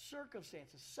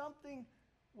circumstances. Something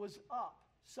was up.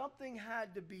 Something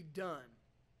had to be done.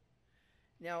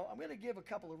 Now, I'm going to give a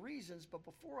couple of reasons, but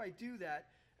before I do that,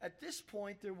 at this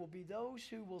point, there will be those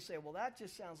who will say, well, that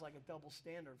just sounds like a double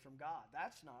standard from God.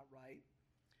 That's not right.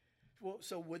 Well,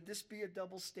 so would this be a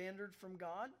double standard from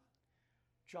God?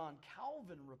 John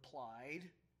Calvin replied,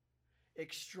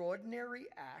 extraordinary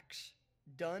acts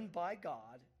done by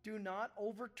God do not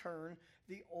overturn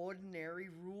the ordinary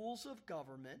rules of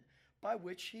government by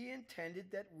which he intended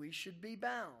that we should be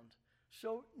bound.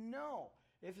 So no,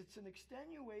 if it's an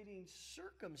extenuating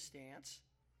circumstance,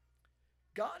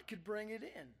 God could bring it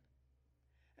in.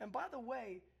 And by the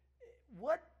way,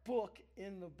 what book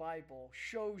in the Bible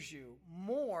shows you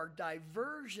more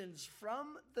diversions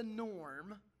from the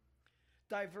norm,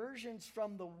 diversions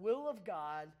from the will of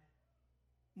God,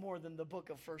 more than the book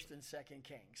of 1st and 2nd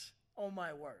Kings? Oh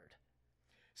my word.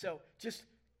 So just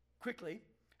quickly,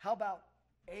 how about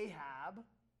Ahab,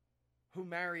 who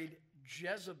married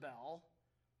Jezebel,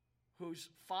 whose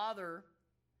father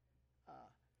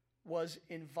was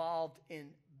involved in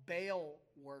Baal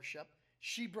worship?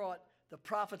 She brought the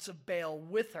prophets of Baal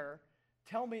with her.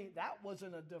 Tell me that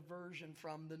wasn't a diversion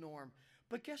from the norm.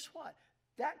 But guess what?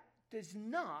 That does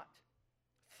not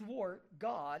thwart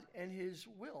God and his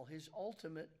will, his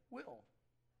ultimate will.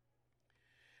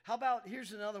 How about,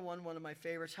 here's another one of my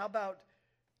favorites. How about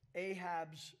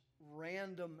Ahab's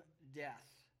random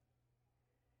death?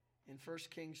 In 1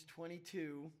 Kings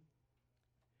 22,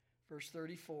 verse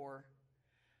 34,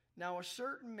 now a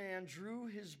certain man drew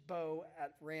his bow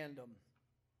at random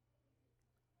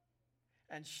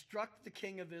and struck the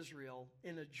king of Israel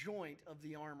in a joint of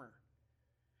the armor.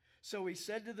 So he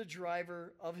said to the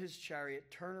driver of his chariot,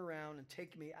 turn around and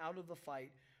take me out of the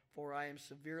fight, for I am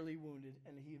severely wounded,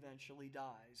 and he eventually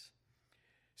dies.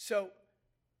 So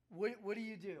what do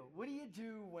you do? What do you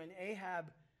do when Ahab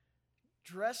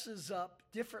dresses up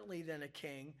differently than a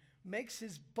king, makes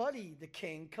his buddy the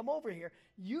king? Come over here.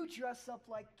 You dress up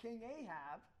like King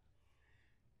Ahab,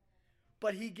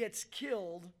 but he gets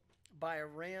killed by a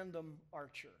random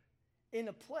archer in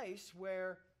a place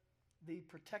where the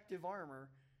protective armor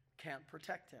can't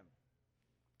protect him.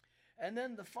 And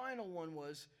then the final one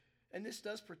was, And this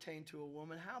does pertain to a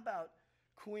woman. How about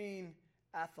Queen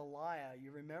Athaliah?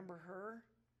 You remember her?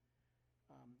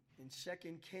 In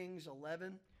 2 Kings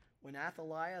 11, when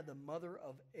Athaliah, the mother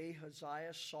of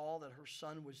Ahaziah, saw that her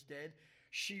son was dead,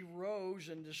 she rose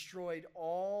and destroyed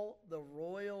all the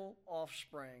royal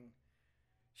offspring.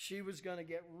 She was going to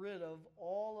get rid of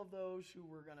all of those who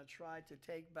were going to try to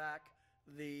take back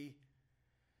the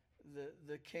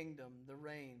kingdom, the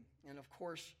reign. And of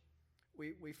course,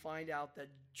 we find out that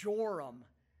Joram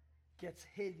gets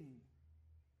hidden.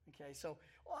 Okay, so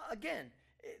again,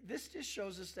 this just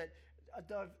shows us that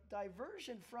a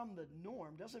diversion from the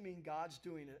norm doesn't mean God's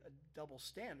doing a double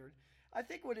standard. I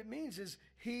think what it means is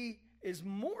he is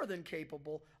more than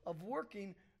capable of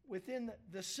working within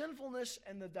the sinfulness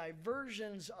and the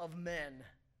diversions of men,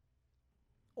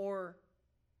 or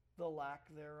the lack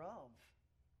thereof.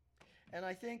 And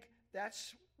I think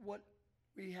that's what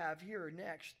we have here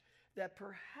next, that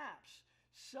perhaps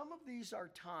some of these are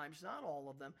times, not all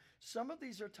of them, some of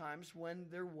these are times when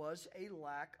there was a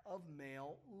lack of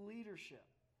male leadership.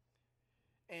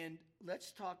 And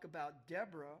let's talk about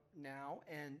Deborah now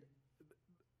and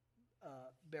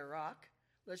Barak.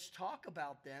 Let's talk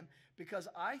about them, because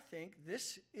I think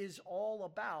this is all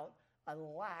about a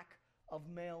lack of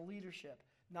male leadership.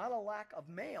 Not a lack of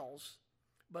males,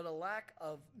 but a lack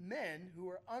of men who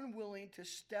are unwilling to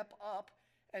step up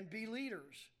and be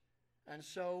leaders. And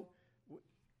so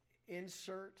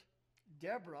insert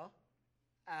Deborah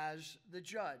as the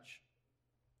judge.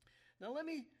 Now let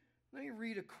me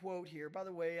read a quote here. By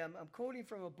the way, I'm quoting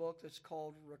from a book that's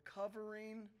called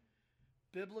Recovering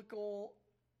Biblical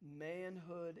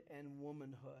Manhood and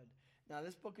Womanhood. Now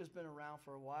this book has been around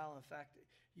for a while. In fact,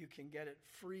 you can get it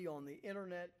free on the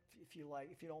internet if you like,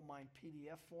 if you don't mind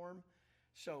PDF form.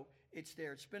 So it's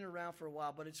there. It's been around for a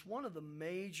while, but it's one of the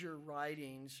major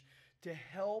writings to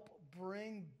help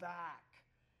bring back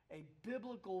a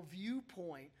biblical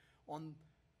viewpoint on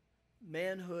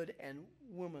manhood and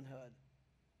womanhood.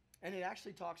 And it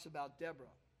actually talks about Deborah.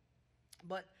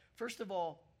 But first of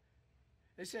all,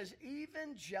 it says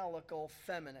evangelical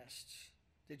feminists.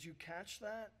 Did you catch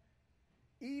that?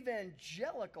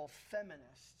 Evangelical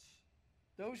feminists,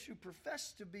 those who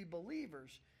profess to be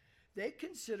believers, they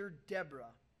consider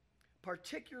Deborah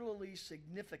particularly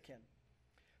significant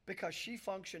because she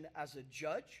functioned as a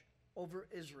judge over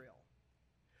Israel,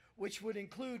 which would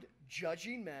include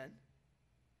judging men,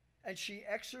 and she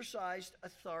exercised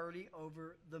authority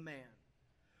over the man.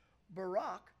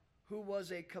 Barak, who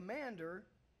was a commander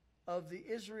of the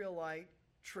Israelite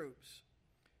troops.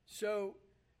 So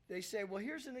they say, well,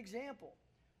 here's an example.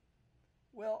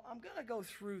 Well, I'm going to go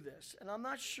through this, and I'm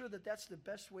not sure that that's the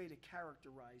best way to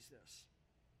characterize this.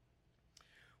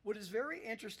 What is very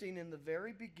interesting in the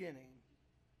very beginning,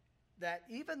 that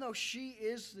even though she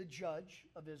is the judge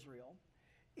of Israel,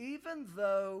 even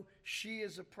though she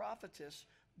is a prophetess,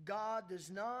 God does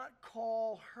not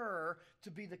call her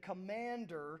to be the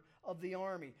commander of the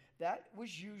army. That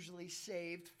was usually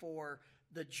saved for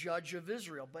the judge of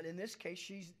Israel. But in this case,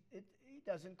 he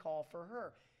doesn't call for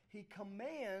her. He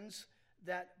commands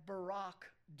that Barak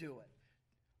do it.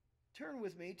 Turn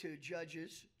with me to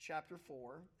Judges chapter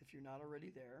 4, if you're not already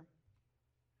there.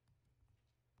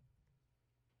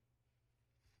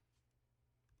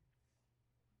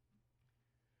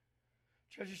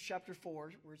 Judges chapter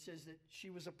 4, where it says that she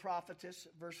was a prophetess,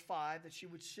 verse 5, that she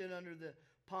would sit under the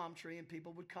palm tree and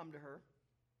people would come to her.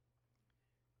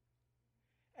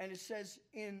 And it says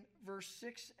in verse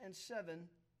 6 and 7,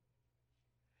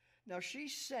 now she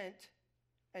sent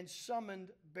and summoned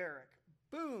Barak.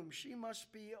 Boom, she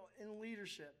must be in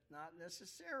leadership. Not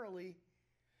necessarily.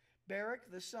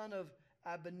 Barak, the son of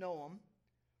Abinoam,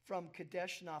 from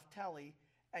Kadesh Naphtali,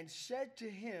 and said to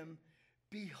him,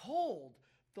 behold,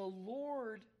 the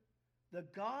Lord, the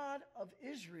God of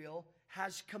Israel,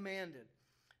 has commanded.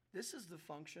 This is the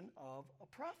function of a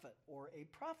prophet or a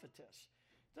prophetess.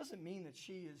 Doesn't mean that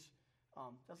she's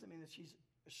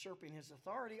usurping his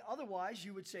authority. Otherwise,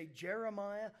 you would say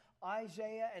Jeremiah,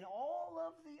 Isaiah, and all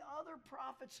of the other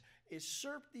prophets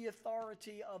usurped the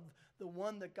authority of the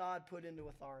one that God put into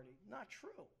authority. Not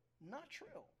true. Not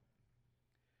true.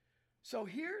 So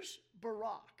here's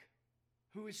Barak,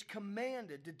 who is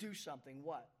commanded to do something.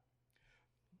 What?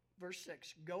 Verse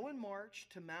 6, go and march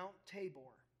to Mount Tabor,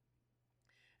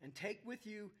 and take with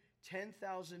you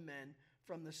 10,000 men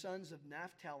from the sons of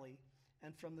Naphtali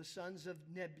and from the sons of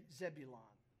Zebulun.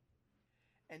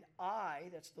 And I,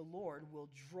 that's the Lord, will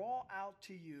draw out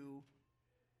to you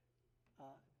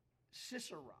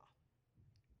Sisera.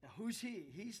 Now, who's he?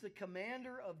 He's the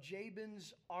commander of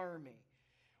Jabin's army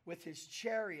with his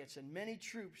chariots and many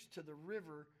troops to the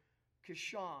river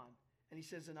Kishon. And he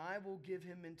says, and I will give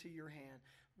him into your hand.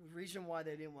 The reason why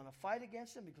they didn't want to fight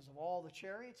against him, because of all the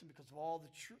chariots and because of all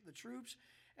the troops,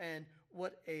 and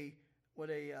what a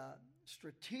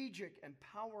strategic and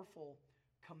powerful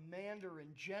commander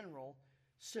and general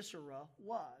Sisera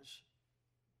was.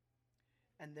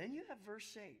 And then you have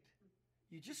verse 8.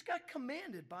 You just got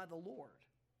commanded by the Lord.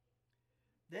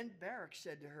 Then Barak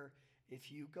said to her,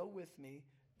 if you go with me,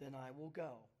 then I will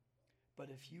go. But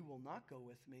if you will not go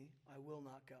with me, I will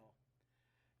not go.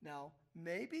 Now,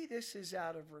 maybe this is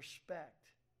out of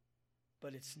respect,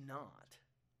 but it's not.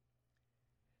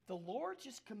 The Lord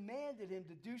just commanded him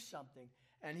to do something,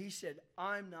 and he said,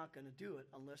 I'm not going to do it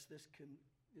unless this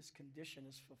condition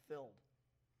is fulfilled.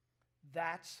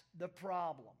 That's the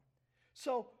problem.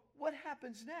 So what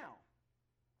happens now?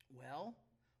 Well,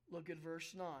 look at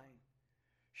verse 9.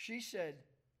 She said,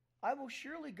 I will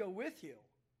surely go with you.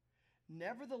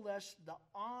 Nevertheless, the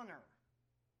honor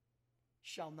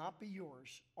shall not be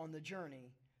yours on the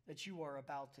journey that you are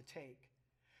about to take.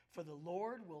 For the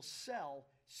Lord will sell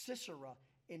Sisera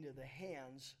into the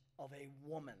hands of a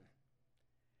woman.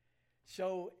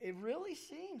 So it really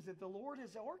seems that the Lord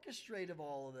has orchestrated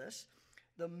all of this.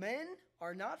 The men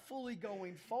are not fully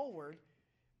going forward.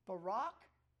 Barak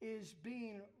is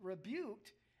being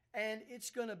rebuked, and it's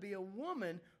going to be a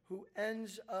woman who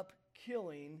ends up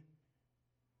killing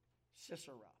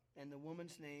Sisera. And the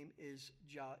woman's name is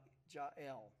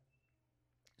Jael.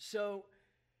 So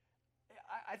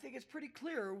I think it's pretty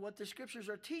clear what the scriptures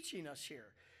are teaching us here.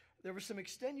 There were some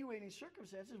extenuating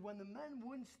circumstances when the men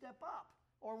wouldn't step up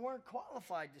or weren't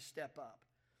qualified to step up.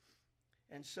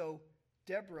 And so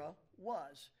Deborah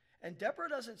was. And Deborah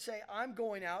doesn't say, I'm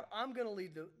going out, I'm going to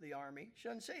lead the army. She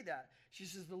doesn't say that. She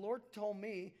says, the Lord told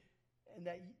me and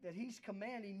that he's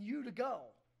commanding you to go.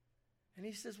 And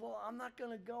he says, well, I'm not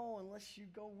going to go unless you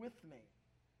go with me.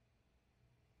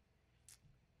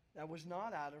 That was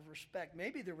not out of respect.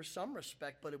 Maybe there was some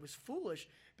respect, but it was foolish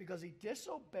because he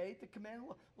disobeyed the command of the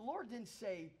Lord. The Lord didn't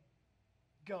say,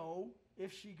 go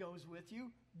if she goes with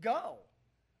you. Go.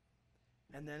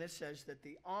 And then it says that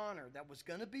the honor that was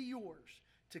going to be yours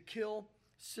to kill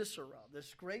Sisera,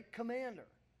 this great commander,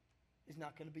 is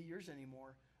not going to be yours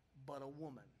anymore, but a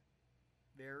woman.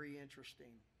 Very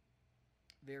interesting.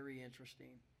 Very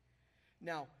interesting.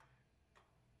 Now,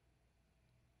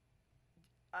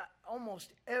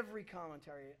 almost every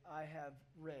commentary I have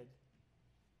read,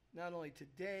 not only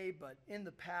today, but in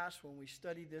the past when we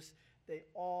studied this, they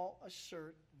all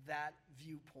assert that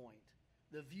viewpoint.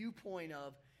 The viewpoint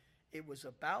of it was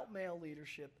about male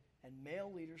leadership, and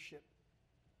male leadership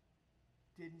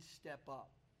didn't step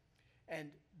up.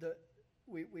 And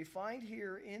we find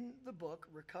here in the book,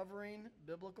 Recovering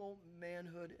Biblical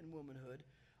Manhood and Womanhood,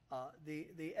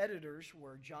 the editors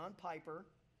were John Piper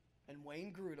and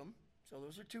Wayne Grudem. So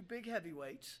those are two big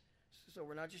heavyweights. So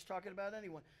we're not just talking about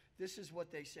anyone. This is what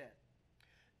they said.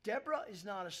 Deborah is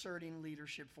not asserting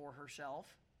leadership for herself.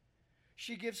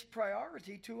 She gives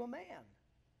priority to a man.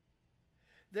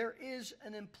 There is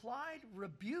an implied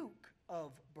rebuke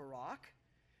of Barak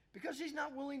because he's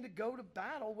not willing to go to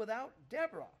battle without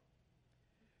Deborah.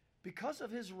 Because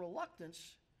of his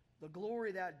reluctance, the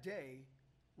glory that day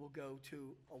will go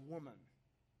to a woman.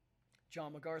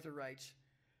 John MacArthur writes,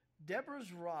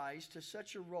 Deborah's rise to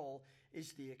such a role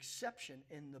is the exception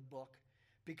in the book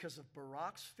because of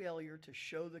Barak's failure to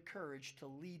show the courage to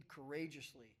lead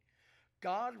courageously.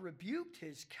 God rebuked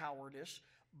his cowardice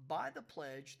by the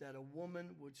pledge that a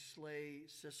woman would slay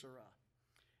Sisera.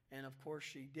 And of course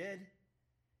she did.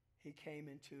 He came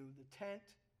into the tent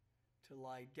to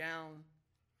lie down,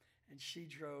 and she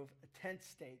drove a tent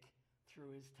stake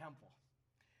through his temple.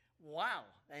 Wow.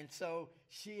 And so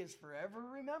she is forever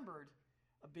remembered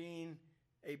of being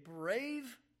a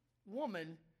brave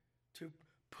woman to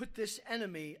put this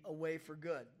enemy away for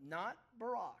good, not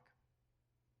Barak.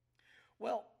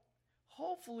 Well,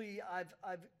 hopefully I've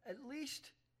at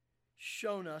least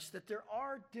shown us that there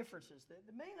are differences.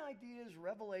 The main idea is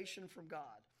revelation from God,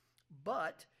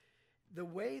 but the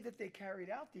way that they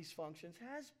carried out these functions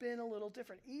has been a little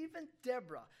different. Even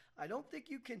Deborah, I don't think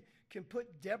you can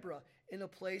put Deborah in a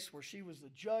place where she was the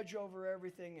judge over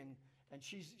everything and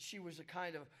she was a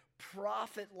kind of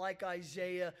prophet like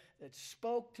Isaiah that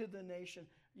spoke to the nation.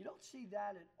 You don't see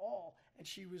that at all. And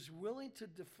she was willing to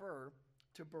defer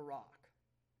to Barak.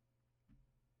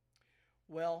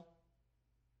 Well,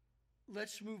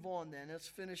 let's move on then. Let's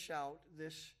finish out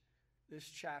this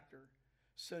chapter.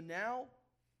 So now,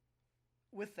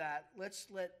 with that, let's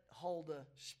let Huldah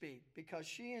speak, because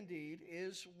she indeed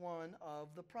is one of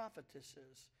the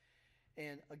prophetesses.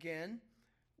 And again,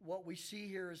 what we see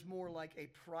here is more like a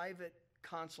private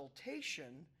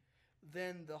consultation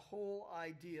than the whole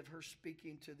idea of her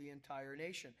speaking to the entire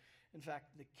nation. In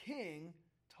fact, the king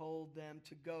told them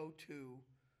to go to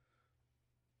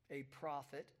a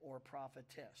prophet or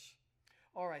prophetess.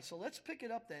 All right, so let's pick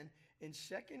it up then in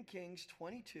 2 Kings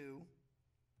 22,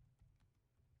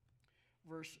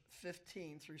 verse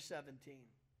 15 through 17.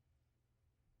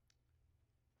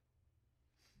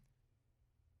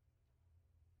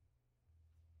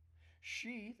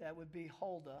 She, that would be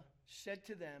Huldah, said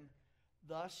to them,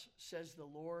 "Thus says the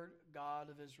Lord God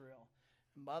of Israel."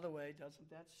 And by the way, doesn't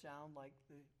that sound like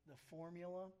the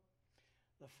formula?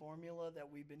 The formula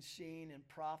that we've been seeing in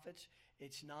prophets.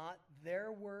 It's not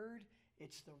their word,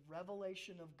 it's the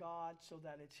revelation of God so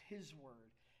that it's His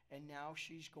word. And now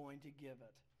she's going to give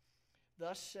it.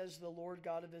 "Thus says the Lord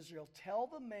God of Israel, tell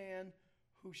the man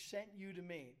who sent you to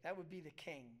me." That would be the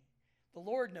king. The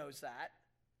Lord knows that.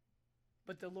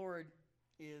 But the Lord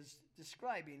is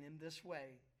describing him this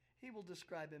way. He will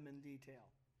describe him in detail.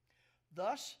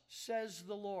 "Thus says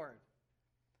the Lord,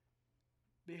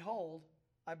 behold,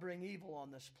 I bring evil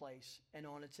on this place and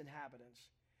on its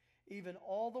inhabitants, even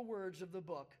all the words of the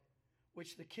book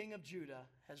which the king of Judah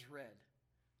has read."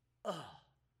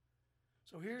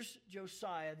 So here's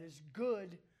Josiah, this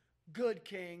good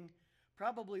king,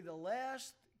 probably the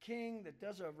last king that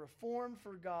does a reform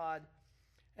for God.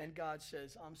 And God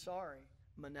says, "I'm sorry.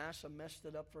 Manasseh messed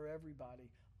it up for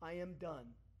everybody. I am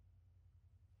done."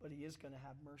 But He is going to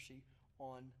have mercy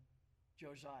on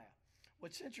Josiah.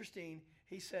 What's interesting,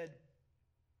 he said,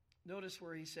 notice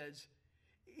where he says,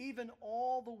 even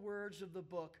all the words of the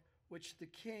book which the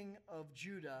king of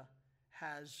Judah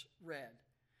has read.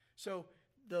 So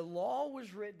the law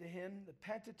was written to him, the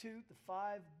Pentateuch, the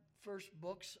 5 first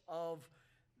books of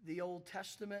the Old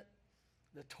Testament,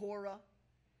 the Torah.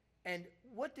 And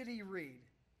what did he read?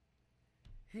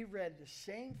 He read the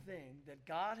same thing that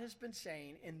God has been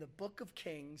saying in the book of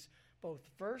Kings, both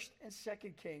 1st and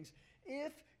 2nd Kings.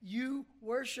 If you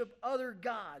worship other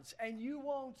gods and you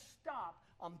won't stop,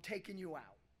 I'm taking you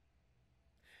out.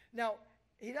 Now,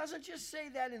 he doesn't just say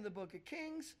that in the book of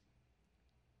Kings.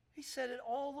 He said it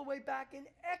all the way back in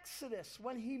Exodus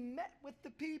when he met with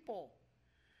the people.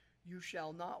 "You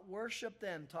shall not worship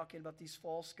them," talking about these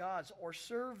false gods, "or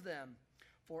serve them.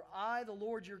 For I, the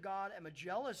Lord your God, am a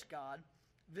jealous God,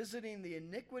 visiting the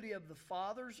iniquity of the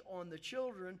fathers on the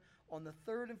children, on the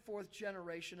 3rd and 4th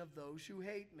generation of those who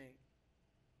hate me."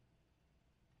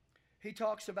 He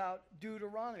talks about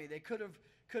Deuteronomy. They could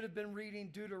have been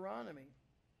reading Deuteronomy.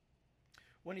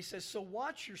 When he says, "So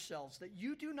watch yourselves, that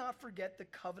you do not forget the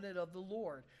covenant of the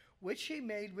Lord, which He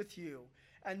made with you,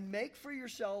 and make for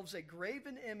yourselves a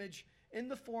graven image in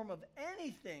the form of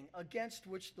anything against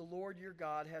which the Lord your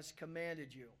God has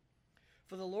commanded you.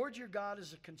 For the Lord your God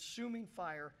is a consuming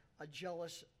fire, a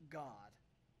jealous God."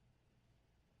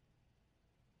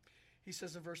 He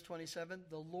says in verse 27,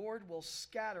 "The Lord will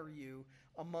scatter you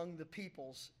among the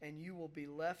peoples, and you will be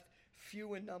left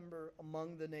few in number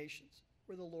among the nations,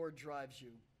 where the Lord drives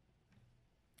you."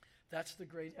 That's the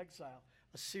great exile.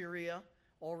 Assyria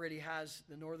already has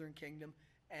the northern kingdom,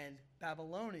 and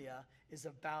Babylonia is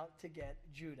about to get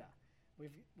Judah.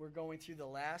 We're going through the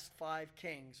last 5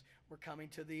 kings. We're coming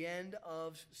to the end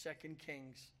of 2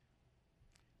 Kings.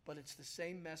 But it's the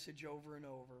same message over and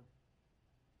over.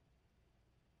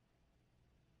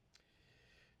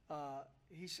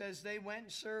 He says, "They went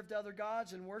and served other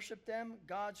gods and worshipped them,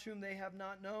 gods whom they have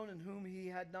not known and whom He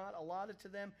had not allotted to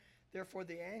them. Therefore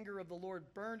the anger of the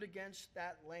Lord burned against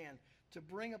that land, to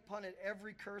bring upon it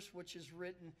every curse which is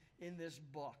written in this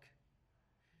book.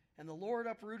 And the Lord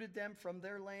uprooted them from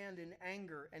their land in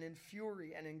anger and in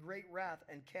fury and in great wrath,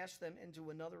 and cast them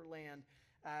into another land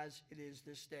as it is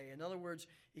this day." In other words,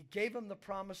 He gave them the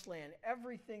promised land,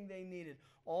 everything they needed.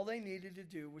 All they needed to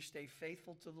do was stay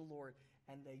faithful to the Lord,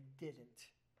 and they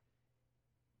didn't.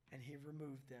 And He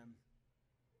removed them.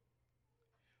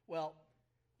 Well,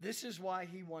 this is why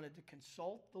He wanted to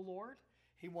consult the Lord.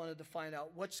 He wanted to find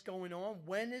out what's going on.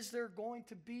 When is there going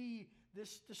to be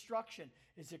this destruction?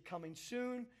 Is it coming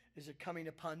soon? Is it coming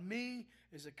upon me?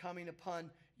 Is it coming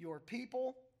upon your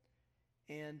people?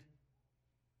 And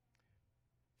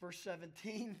verse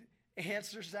 17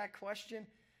 answers that question.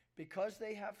 "Because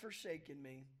they have forsaken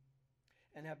me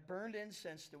and have burned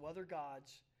incense to other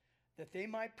gods, that they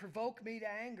might provoke me to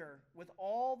anger with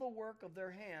all the work of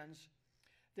their hands,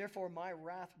 therefore my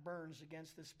wrath burns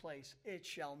against this place. It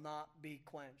shall not be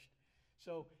quenched."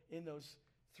 So in those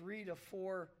 3 to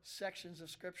 4 sections of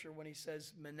Scripture, when he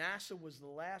says Manasseh was the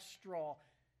last straw,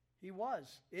 he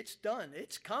was. It's done.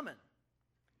 It's coming.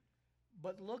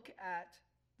 But look at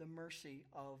the mercy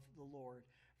of the Lord.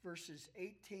 Verses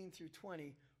 18 through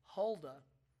 20, Huldah,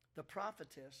 the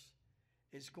prophetess,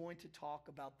 is going to talk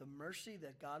about the mercy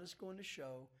that God is going to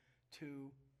show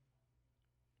to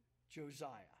Josiah.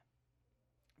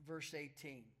 Verse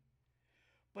 18.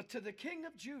 But to the king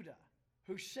of Judah,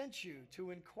 who sent you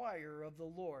to inquire of the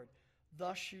Lord,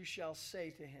 thus you shall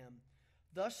say to him,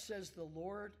 Thus says the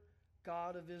Lord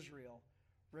God of Israel,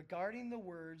 regarding the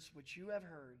words which you have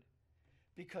heard,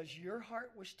 because your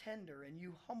heart was tender and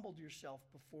you humbled yourself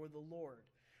before the Lord,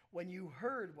 when you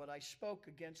heard what I spoke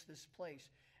against this place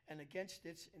and against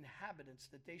its inhabitants,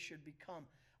 that they should become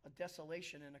a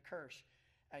desolation and a curse,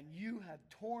 and you have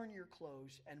torn your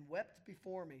clothes and wept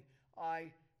before me,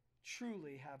 I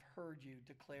truly have heard you,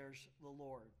 declares the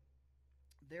Lord.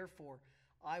 Therefore,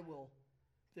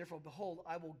 behold,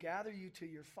 I will gather you to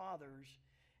your fathers,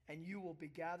 and you will be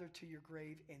gathered to your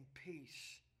grave in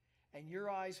peace. And your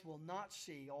eyes will not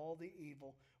see all the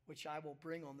evil which I will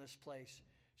bring on this place.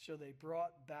 So they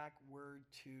brought back word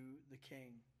to the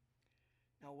king.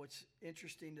 Now, what's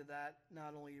interesting to that,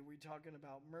 not only are we talking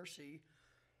about mercy,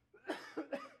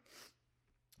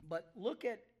 but look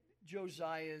at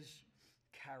Josiah's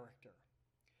character.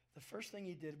 The first thing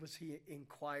he did was he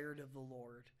inquired of the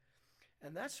Lord.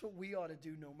 And that's what we ought to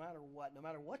do no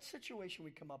matter what situation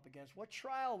we come up against, what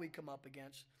trial we come up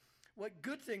against, what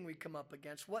good thing we come up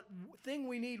against, what thing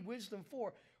we need wisdom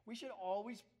for. We should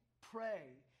always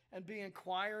pray and be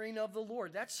inquiring of the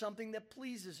Lord. That's something that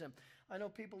pleases him. I know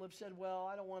people have said, well,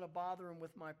 I don't want to bother him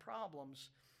with my problems,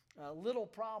 little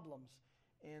problems.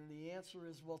 And the answer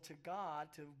is, well, to God,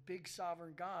 to big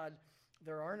sovereign God,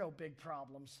 there are no big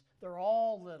problems. They're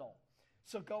all little.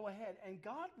 So go ahead. And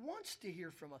God wants to hear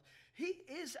from us. He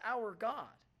is our God.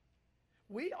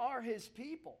 We are his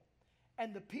people.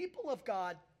 And the people of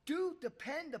God do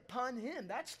depend upon him.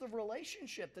 That's the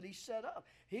relationship that he set up.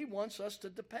 He wants us to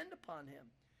depend upon him.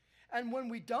 And when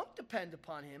we don't depend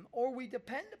upon him, or we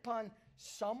depend upon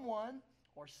someone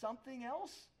or something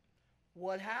else,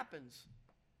 what happens?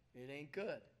 It ain't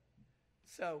good.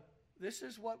 So this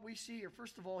is what we see here.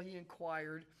 First of all, he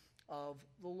inquired of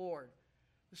the Lord.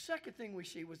 The second thing we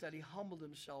see was that he humbled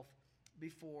himself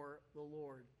before the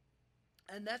Lord.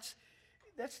 And that's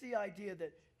the idea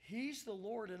that he's the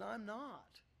Lord and I'm not.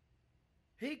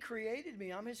 He created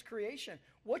me. I'm his creation.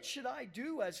 What should I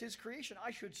do as his creation?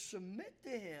 I should submit to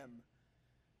him.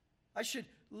 I should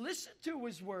listen to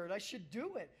his word. I should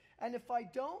do it. And if I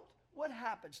don't, what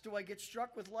happens? Do I get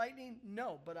struck with lightning?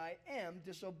 No, but I am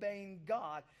disobeying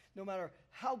God, no matter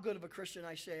how good of a Christian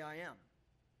I say I am.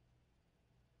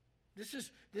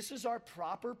 This is our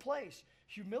proper place.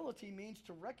 Humility means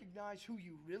to recognize who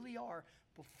you really are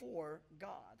before God.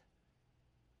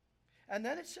 And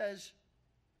then it says,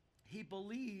 he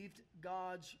believed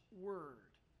God's word.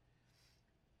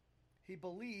 He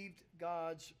believed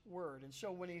God's word. And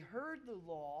so when he heard the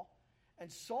law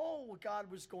and saw what God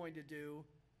was going to do,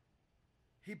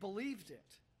 he believed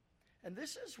it. And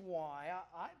this is why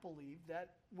I believe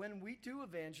that when we do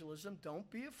evangelism, don't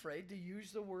be afraid to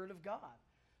use the word of God.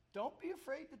 Don't be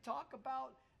afraid to talk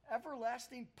about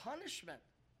everlasting punishment,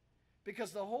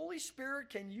 because the Holy Spirit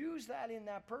can use that in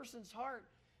that person's heart.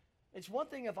 It's one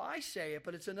thing if I say it,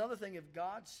 but it's another thing if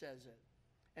God says it.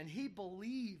 And he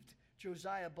believed,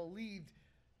 Josiah believed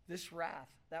this wrath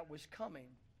that was coming.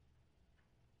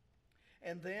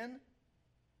 And then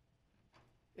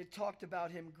it talked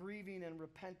about him grieving and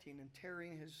repenting and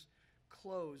tearing his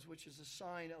clothes, which is a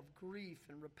sign of grief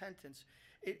and repentance.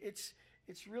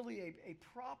 It's really a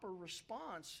proper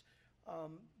response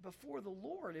before the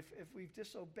Lord if we've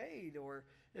disobeyed or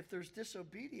if there's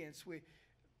disobedience. We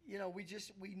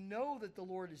know that the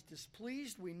Lord is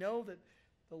displeased. We know that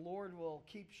the Lord will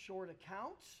keep short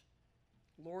accounts.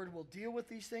 The Lord will deal with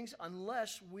these things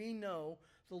unless we know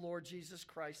the Lord Jesus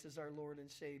Christ is our Lord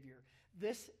and Savior.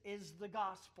 This is the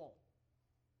gospel.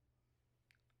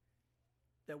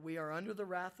 That we are under the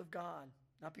wrath of God.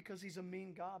 Not because he's a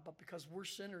mean God, but because we're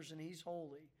sinners and he's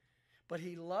holy. But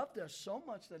he loved us so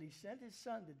much that he sent his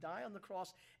son to die on the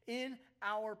cross in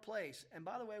our place. And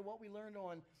by the way, what we learned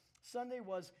on Sunday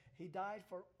was he died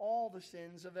for all the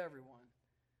sins of everyone.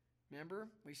 Remember,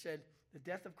 we said the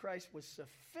death of Christ was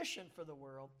sufficient for the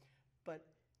world, but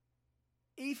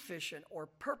efficient or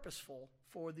purposeful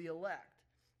for the elect.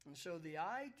 And so the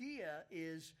idea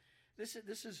is, this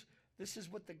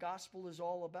is what the gospel is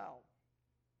all about.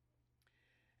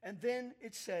 And then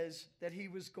it says that he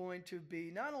was going to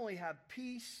be, not only have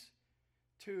peace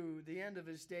to the end of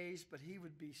his days, but he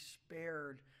would be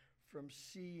spared from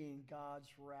seeing God's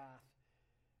wrath.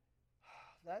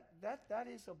 That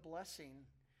is a blessing.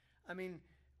 I mean,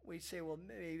 we say, well,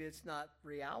 maybe it's not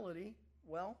reality.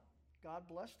 Well, God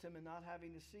blessed him in not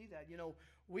having to see that. You know,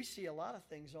 we see a lot of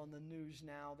things on the news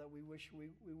now that we wish we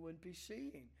wouldn't be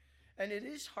seeing. And it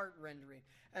is heart-rendering.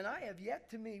 And I have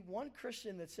yet to meet one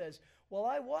Christian that says, well,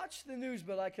 I watch the news,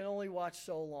 but I can only watch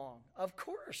so long. Of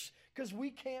course, because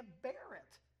we can't bear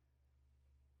it.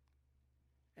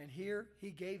 And here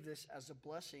he gave this as a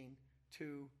blessing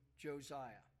to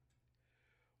Josiah.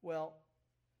 Well,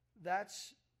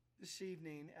 that's this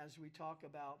evening as we talk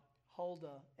about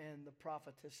Huldah and the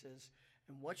prophetesses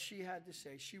and what she had to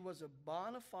say. She was a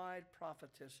bona fide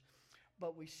prophetess,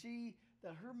 but we see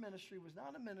that her ministry was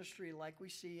not a ministry like we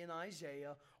see in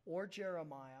Isaiah or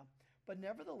Jeremiah, but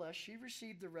nevertheless, she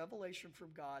received the revelation from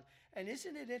God. And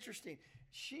isn't it interesting?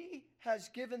 She has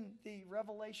given the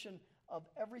revelation of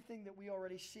everything that we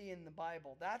already see in the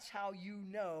Bible. That's how you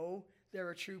know they're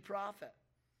a true prophet.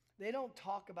 They don't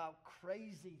talk about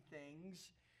crazy things,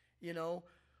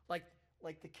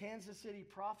 like the Kansas City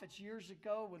Prophets years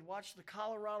ago would watch the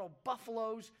Colorado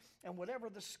Buffaloes, and whatever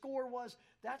the score was,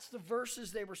 that's the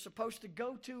verses they were supposed to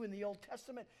go to in the Old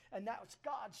Testament, and that was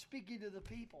God speaking to the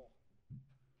people.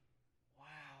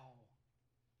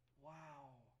 Wow.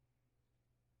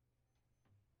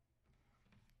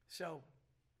 So,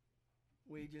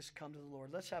 we just come to the Lord.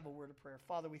 Let's have a word of prayer.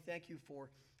 Father, we thank you for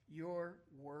your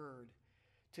word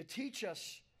to teach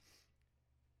us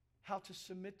how to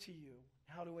submit to you,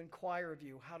 how to inquire of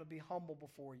you, how to be humble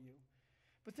before you.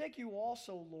 But thank you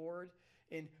also, Lord,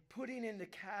 in putting into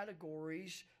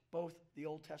categories both the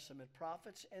Old Testament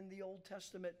prophets and the Old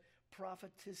Testament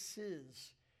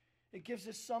prophetesses. It gives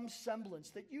us some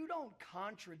semblance that you don't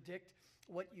contradict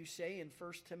what you say in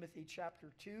 1 Timothy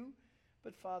chapter 2,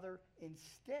 but Father,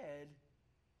 instead,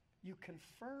 you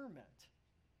confirm it.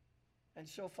 And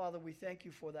so, Father, we thank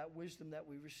you for that wisdom that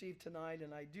we received tonight,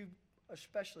 and I do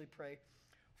especially pray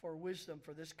for wisdom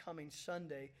for this coming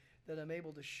Sunday, that I'm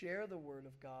able to share the Word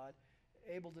of God,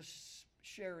 able to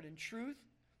share it in truth,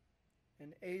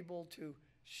 and able to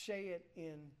say it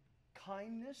in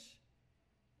kindness,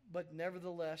 but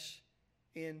nevertheless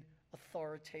in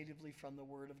authoritatively from the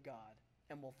Word of God.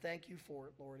 And we'll thank you for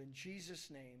it, Lord. In Jesus'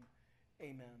 name,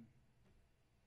 amen.